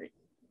transparent.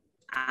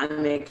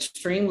 I'm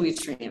extremely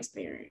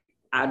transparent.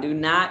 I do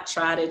not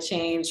try to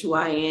change who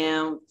I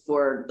am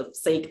for the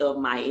sake of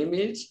my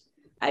image.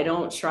 I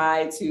don't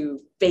try to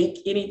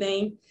fake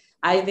anything.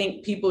 I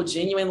think people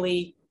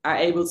genuinely are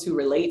able to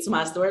relate to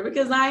my story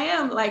because I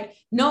am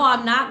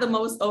I'm not the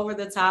most over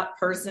the top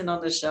person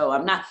on the show.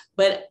 I'm not,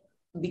 but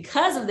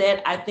because of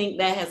that, I think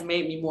that has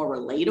made me more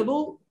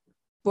relatable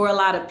for a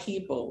lot of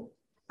people.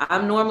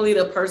 I'm normally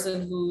the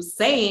person who's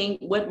saying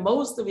what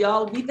most of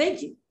y'all be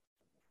thinking.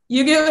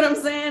 You get what I'm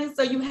saying?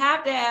 So you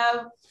have to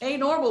have a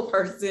normal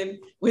person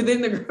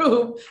within the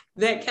group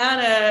that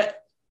kind of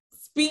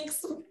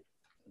speaks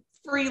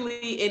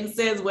freely and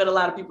says what a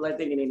lot of people are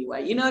thinking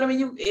anyway. You know what I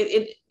mean?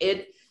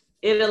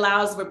 It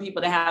allows for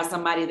people to have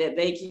somebody that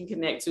they can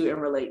connect to and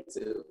relate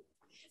to.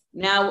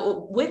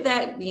 Now, with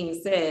that being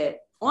said,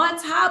 on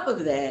top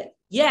of that,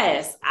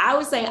 yes, I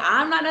would say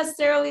I'm not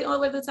necessarily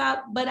over the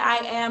top, but I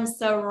am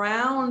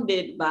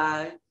surrounded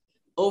by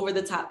over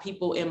the top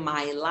people in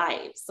my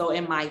life. So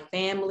in my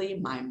family,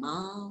 my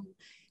mom,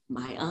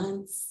 my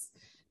aunts,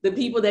 the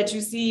people that you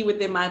see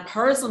within my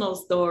personal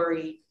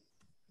story,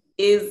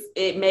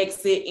 it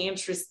makes it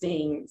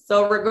interesting.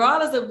 So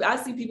regardless of, I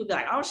see people be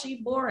like, oh,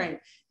 she's boring.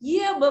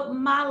 yeah, but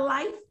my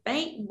life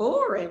ain't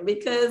boring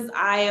because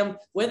I am,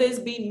 whether it's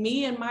be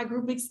me and my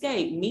group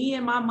Escape, me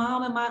and my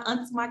mom and my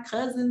aunts, my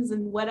cousins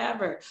and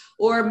whatever,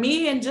 or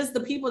me and just the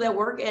people that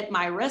work at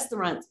my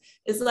restaurants.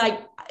 It's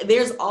like,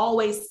 there's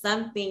always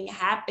something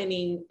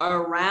happening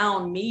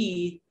around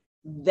me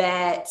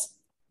that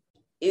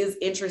is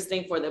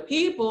interesting for the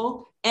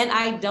people, and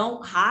I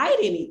don't hide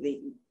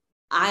anything.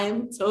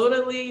 I'm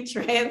totally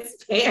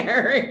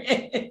transparent.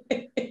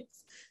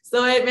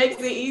 So it makes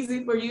it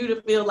easy for you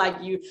to feel like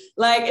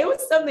it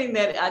was something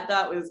that I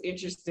thought was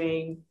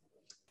interesting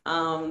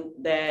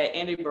that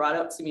Andy brought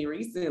up to me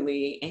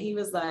recently. And he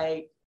was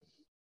like,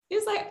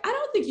 I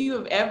don't think you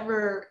have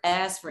ever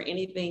asked for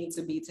anything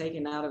to be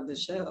taken out of the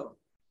show.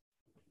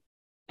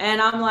 And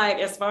I'm like,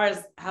 as far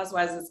as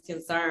Housewives is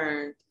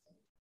concerned,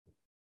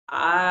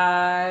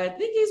 I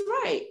think he's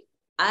right.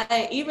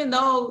 Even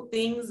though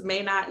things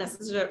may not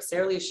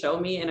necessarily show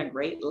me in a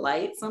great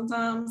light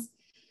sometimes,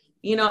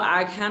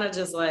 I kind of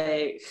just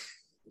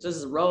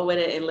roll with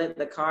it and let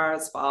the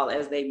cards fall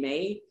as they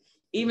may,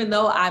 even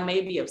though I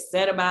may be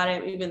upset about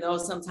it, even though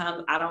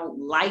sometimes I don't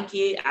like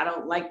it. I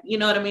don't like, you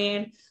know what I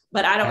mean?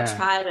 But I don't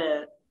try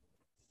to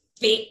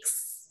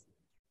fix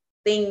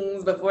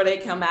things before they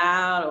come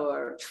out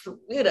or,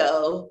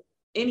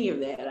 any of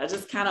that. I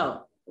just kind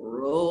of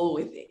roll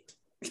with it.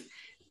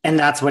 And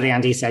that's what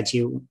Andy said to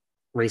you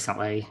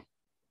recently.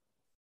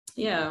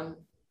 Yeah.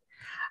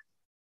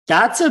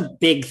 That's a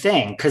big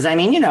thing. Because,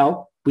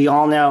 we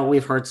all know,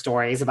 we've heard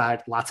stories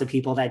about lots of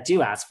people that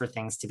do ask for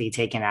things to be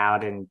taken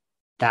out and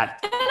that.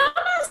 And I'm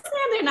not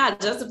saying they're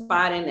not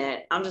justified in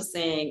that. I'm just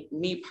saying,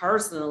 me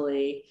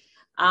personally,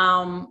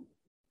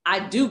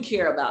 I do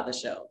care about the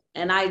show.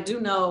 And I do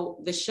know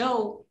the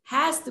show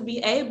has to be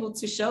able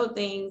to show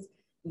things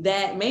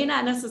that may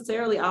not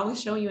necessarily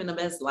always show you in the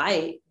best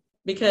light,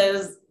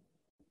 because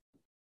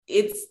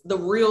it's the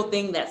real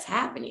thing that's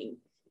happening.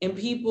 And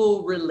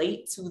people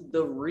relate to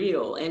the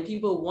real, and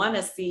people want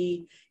to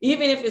see,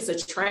 even if it's a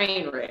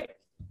train wreck,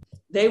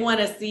 they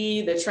want to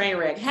see the train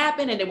wreck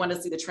happen, and they want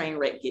to see the train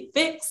wreck get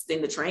fixed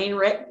and the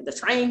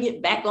train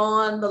get back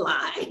on the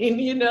line.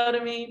 You know what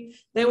I mean?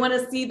 They want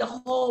to see the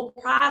whole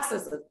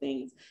process of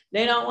things.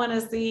 They don't want to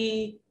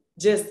see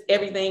just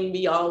everything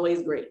be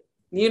always great.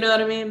 You know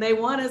what I mean? They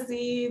want to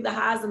see the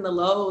highs and the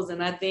lows.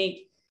 And I think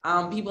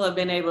people have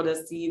been able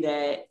to see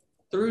that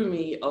through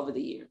me over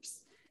the years.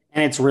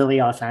 And it's really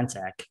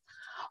authentic.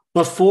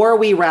 Before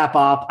we wrap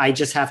up, I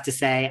just have to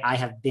say I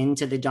have been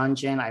to the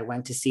dungeon. I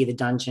went to see the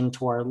dungeon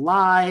tour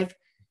live.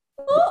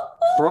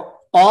 For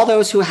all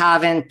those who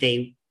haven't,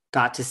 they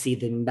got to see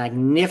the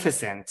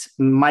magnificent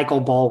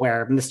Michael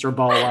Boulware, Mr.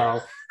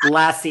 Bolo,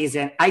 last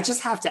season. I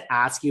just have to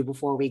ask you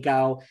before we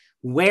go,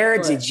 where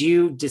did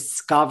you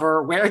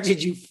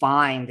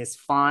find this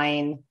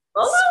fine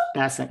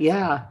specimen?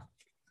 Yeah.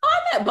 I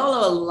met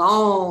Bolo a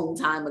long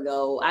time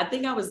ago. I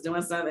think I was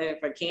doing something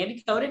for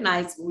Candy Coated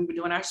Nights when we were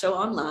doing our show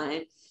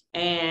online.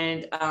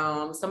 And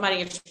somebody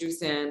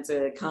introduced him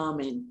to come.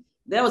 And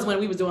that was when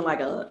we was doing like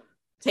a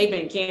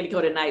taping Candy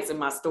Coated Nights in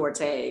my store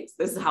tags.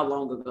 This is how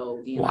long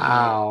ago.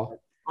 Wow.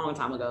 A long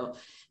time ago.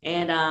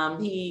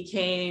 And he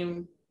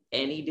came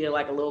and he did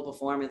like a little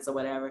performance or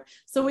whatever.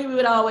 So we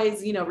would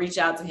always, reach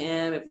out to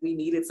him if we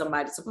needed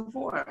somebody to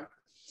perform.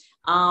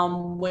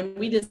 When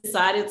we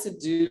decided to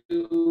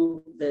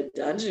do the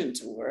dungeon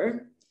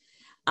tour,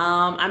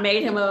 I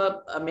made him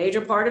a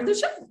major part of the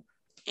show.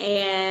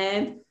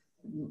 And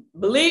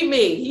believe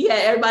me, he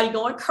had everybody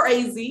going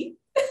crazy.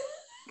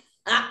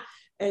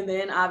 And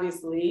then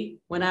obviously,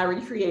 when I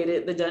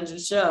recreated the dungeon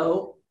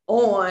show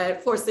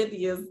for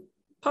Cynthia's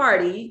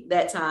party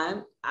that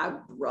time, I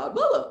brought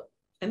Bolo.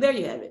 And there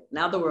you have it.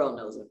 Now the world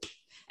knows him.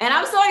 And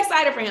I'm so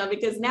excited for him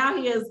because now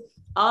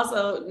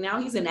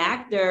he's an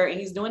actor and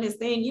he's doing his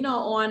thing,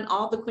 on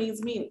All the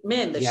Queen's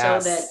Men, the show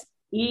that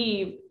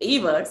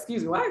Eva,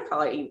 excuse me, why I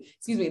call her Eva?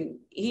 Excuse me.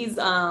 He's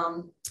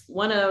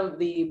one of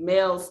the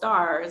male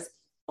stars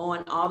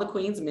on All the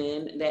Queen's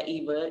Men that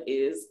Eva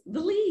is the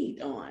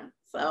lead on.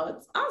 So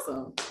it's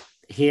awesome.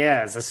 He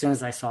is. As soon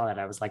as I saw that,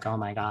 I was like, oh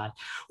my God.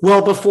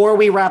 Well, before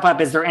we wrap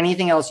up, is there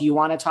anything else you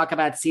want to talk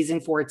about season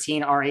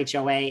 14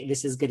 RHOA?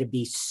 This is going to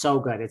be so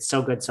good. It's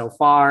so good so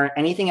far.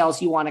 Anything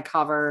else you want to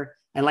cover?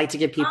 I'd like to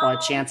give people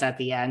a chance at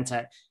the end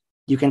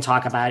you can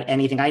talk about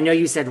anything. I know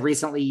you said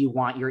recently you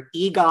want your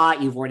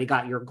EGOT. You've already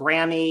got your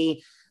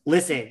Grammy.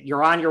 Listen,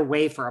 you're on your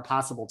way for a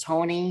possible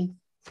Tony.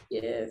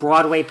 Yes.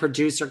 Broadway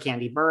producer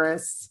Kandi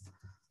Burruss.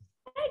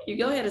 Thank you.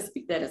 Go ahead and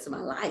speak that into my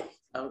life.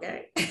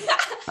 Okay.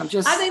 I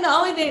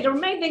think the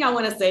main thing I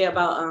want to say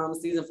about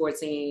season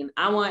 14,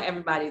 I want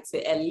everybody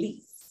to at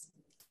least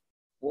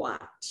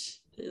watch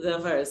the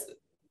first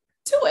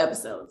 2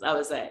 episodes, I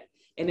would say.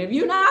 And if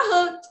you're not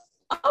hooked,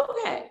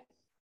 okay.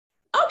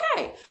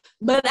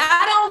 But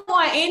I don't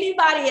want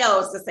anybody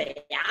else to say,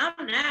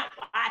 I'm not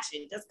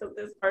watching just because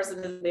this person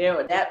is there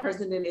or that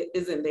person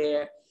isn't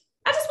there.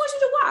 I just want you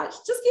to watch.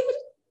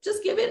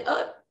 Just give it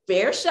a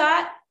fair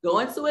shot. Go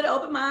into it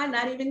open mind,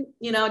 not even,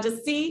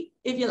 just see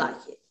if you like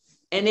it.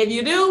 And if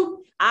you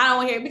do, I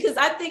don't hear, because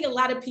I think a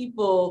lot of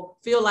people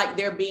feel like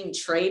they're being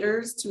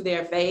traitors to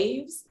their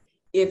faves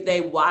if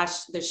they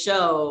watch the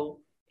show,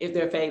 if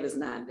their fave is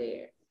not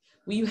there.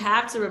 Well, you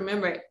have to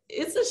remember,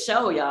 it's a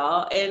show,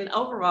 y'all. And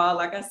overall,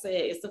 like I said,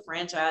 it's a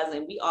franchise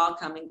and we all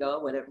come and go,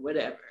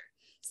 whatever.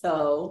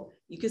 So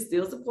you can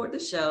still support the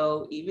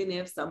show, even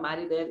if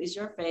somebody that is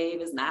your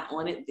fave is not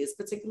on it this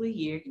particular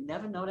year. You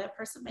never know, that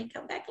person may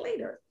come back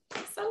later.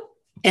 So.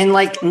 And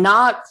like,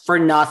 not for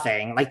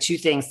nothing, like 2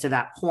 things to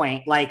that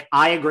point. Like,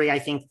 I agree. I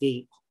think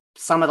the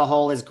Sum of the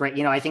Whole is great.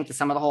 You know, I think the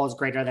Sum of the Whole is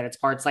greater than its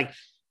parts. Like,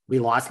 we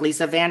lost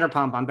Lisa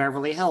Vanderpump on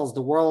Beverly Hills.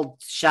 The world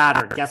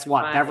shattered. Guess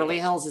what? Right. Beverly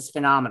Hills is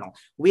phenomenal.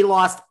 We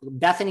lost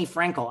Bethany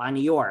Frankel on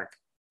New York.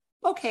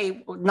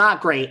 Okay,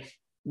 not great.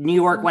 New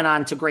York went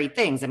on to great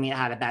things. I mean, it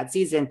had a bad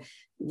season.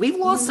 We've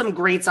lost some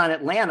greats on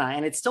Atlanta,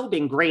 and it's still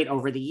been great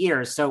over the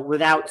years. So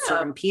without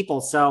certain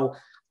people. So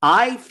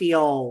I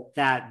feel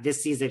that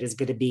this season is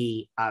going to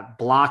be a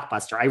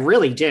blockbuster. I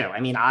really do.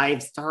 I mean,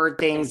 I've heard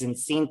things and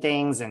seen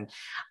things, and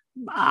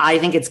I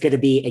think it's going to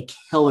be a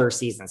killer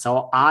season.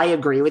 So I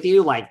agree with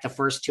you, like the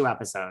first 2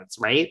 episodes,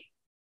 right?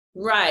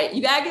 Right.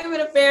 You got to give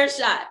it a fair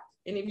shot.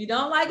 And if you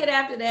don't like it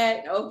after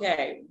that,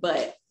 okay.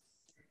 But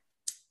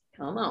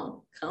come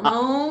on,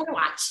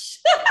 watch.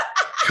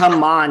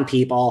 Come on,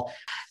 people.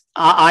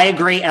 I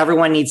agree.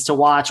 Everyone needs to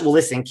watch. Well,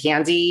 listen,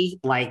 Kandi,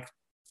 like,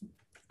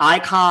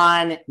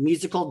 icon,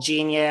 musical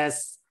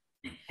genius,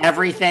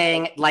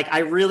 everything. Like, I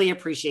really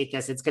appreciate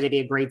this. It's going to be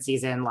a great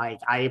season.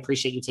 Like, I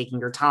appreciate you taking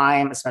your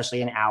time,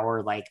 especially an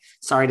hour. Like,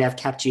 sorry to have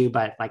kept you,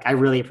 but like, I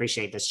really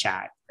appreciate this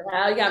chat.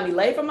 Well, you got me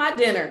late for my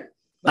dinner.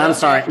 I'm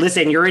sorry.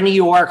 Listen, you're in New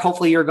York.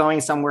 Hopefully you're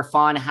going somewhere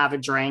fun, have a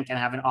drink, and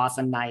have an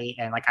awesome night.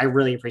 And like, I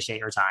really appreciate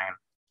your time.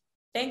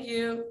 Thank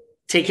you.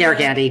 Take care,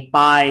 Kandi.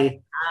 Bye.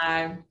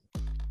 Bye.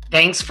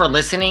 Thanks for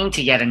listening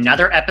to yet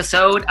another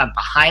episode of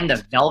Behind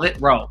the Velvet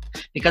Rope.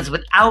 Because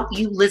without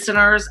you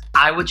listeners,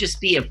 I would just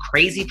be a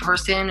crazy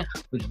person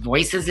with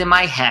voices in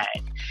my head.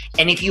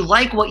 And if you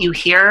like what you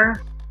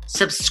hear,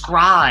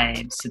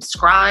 subscribe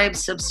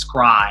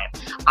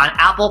on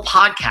Apple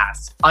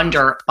Podcasts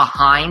under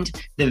Behind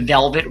the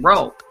Velvet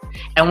Rope.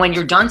 And when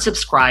you're done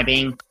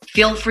subscribing,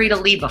 feel free to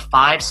leave a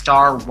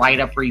 5-star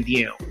write-up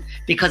review,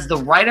 because the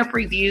write-up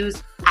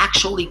reviews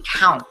actually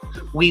count.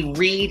 We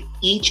read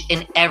each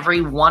and every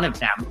one of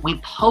them. We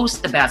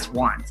post the best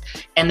ones,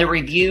 and the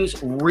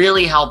reviews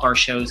really help our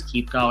shows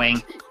keep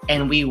going.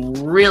 And we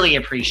really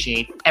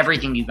appreciate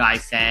everything you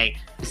guys say,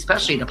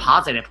 especially the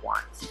positive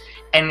ones.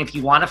 And if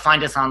you want to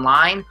find us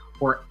online,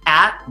 we're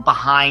at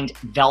Behind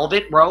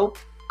Velvet Rope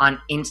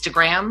on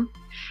Instagram.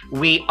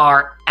 We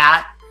are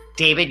at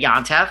David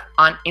Yontef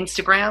on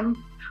Instagram.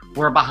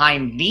 We're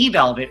Behind the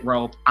Velvet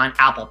Rope on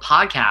Apple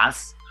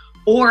Podcasts.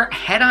 Or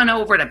head on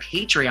over to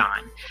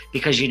Patreon,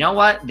 because you know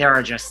what? There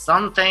are just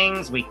some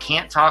things we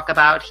can't talk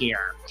about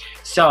here.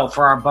 So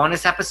for our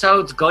bonus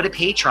episodes, go to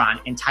Patreon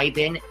and type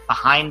in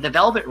Behind the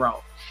Velvet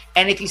Rope.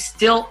 And if you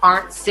still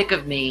aren't sick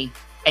of me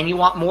and you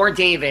want more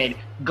David,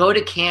 go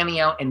to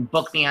Cameo and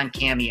book me on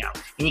Cameo.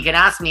 And you can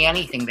ask me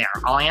anything there.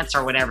 I'll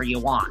answer whatever you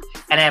want.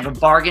 And I have a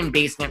bargain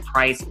basement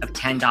price of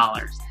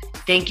 $10.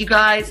 Thank you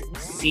guys.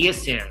 See you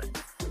soon.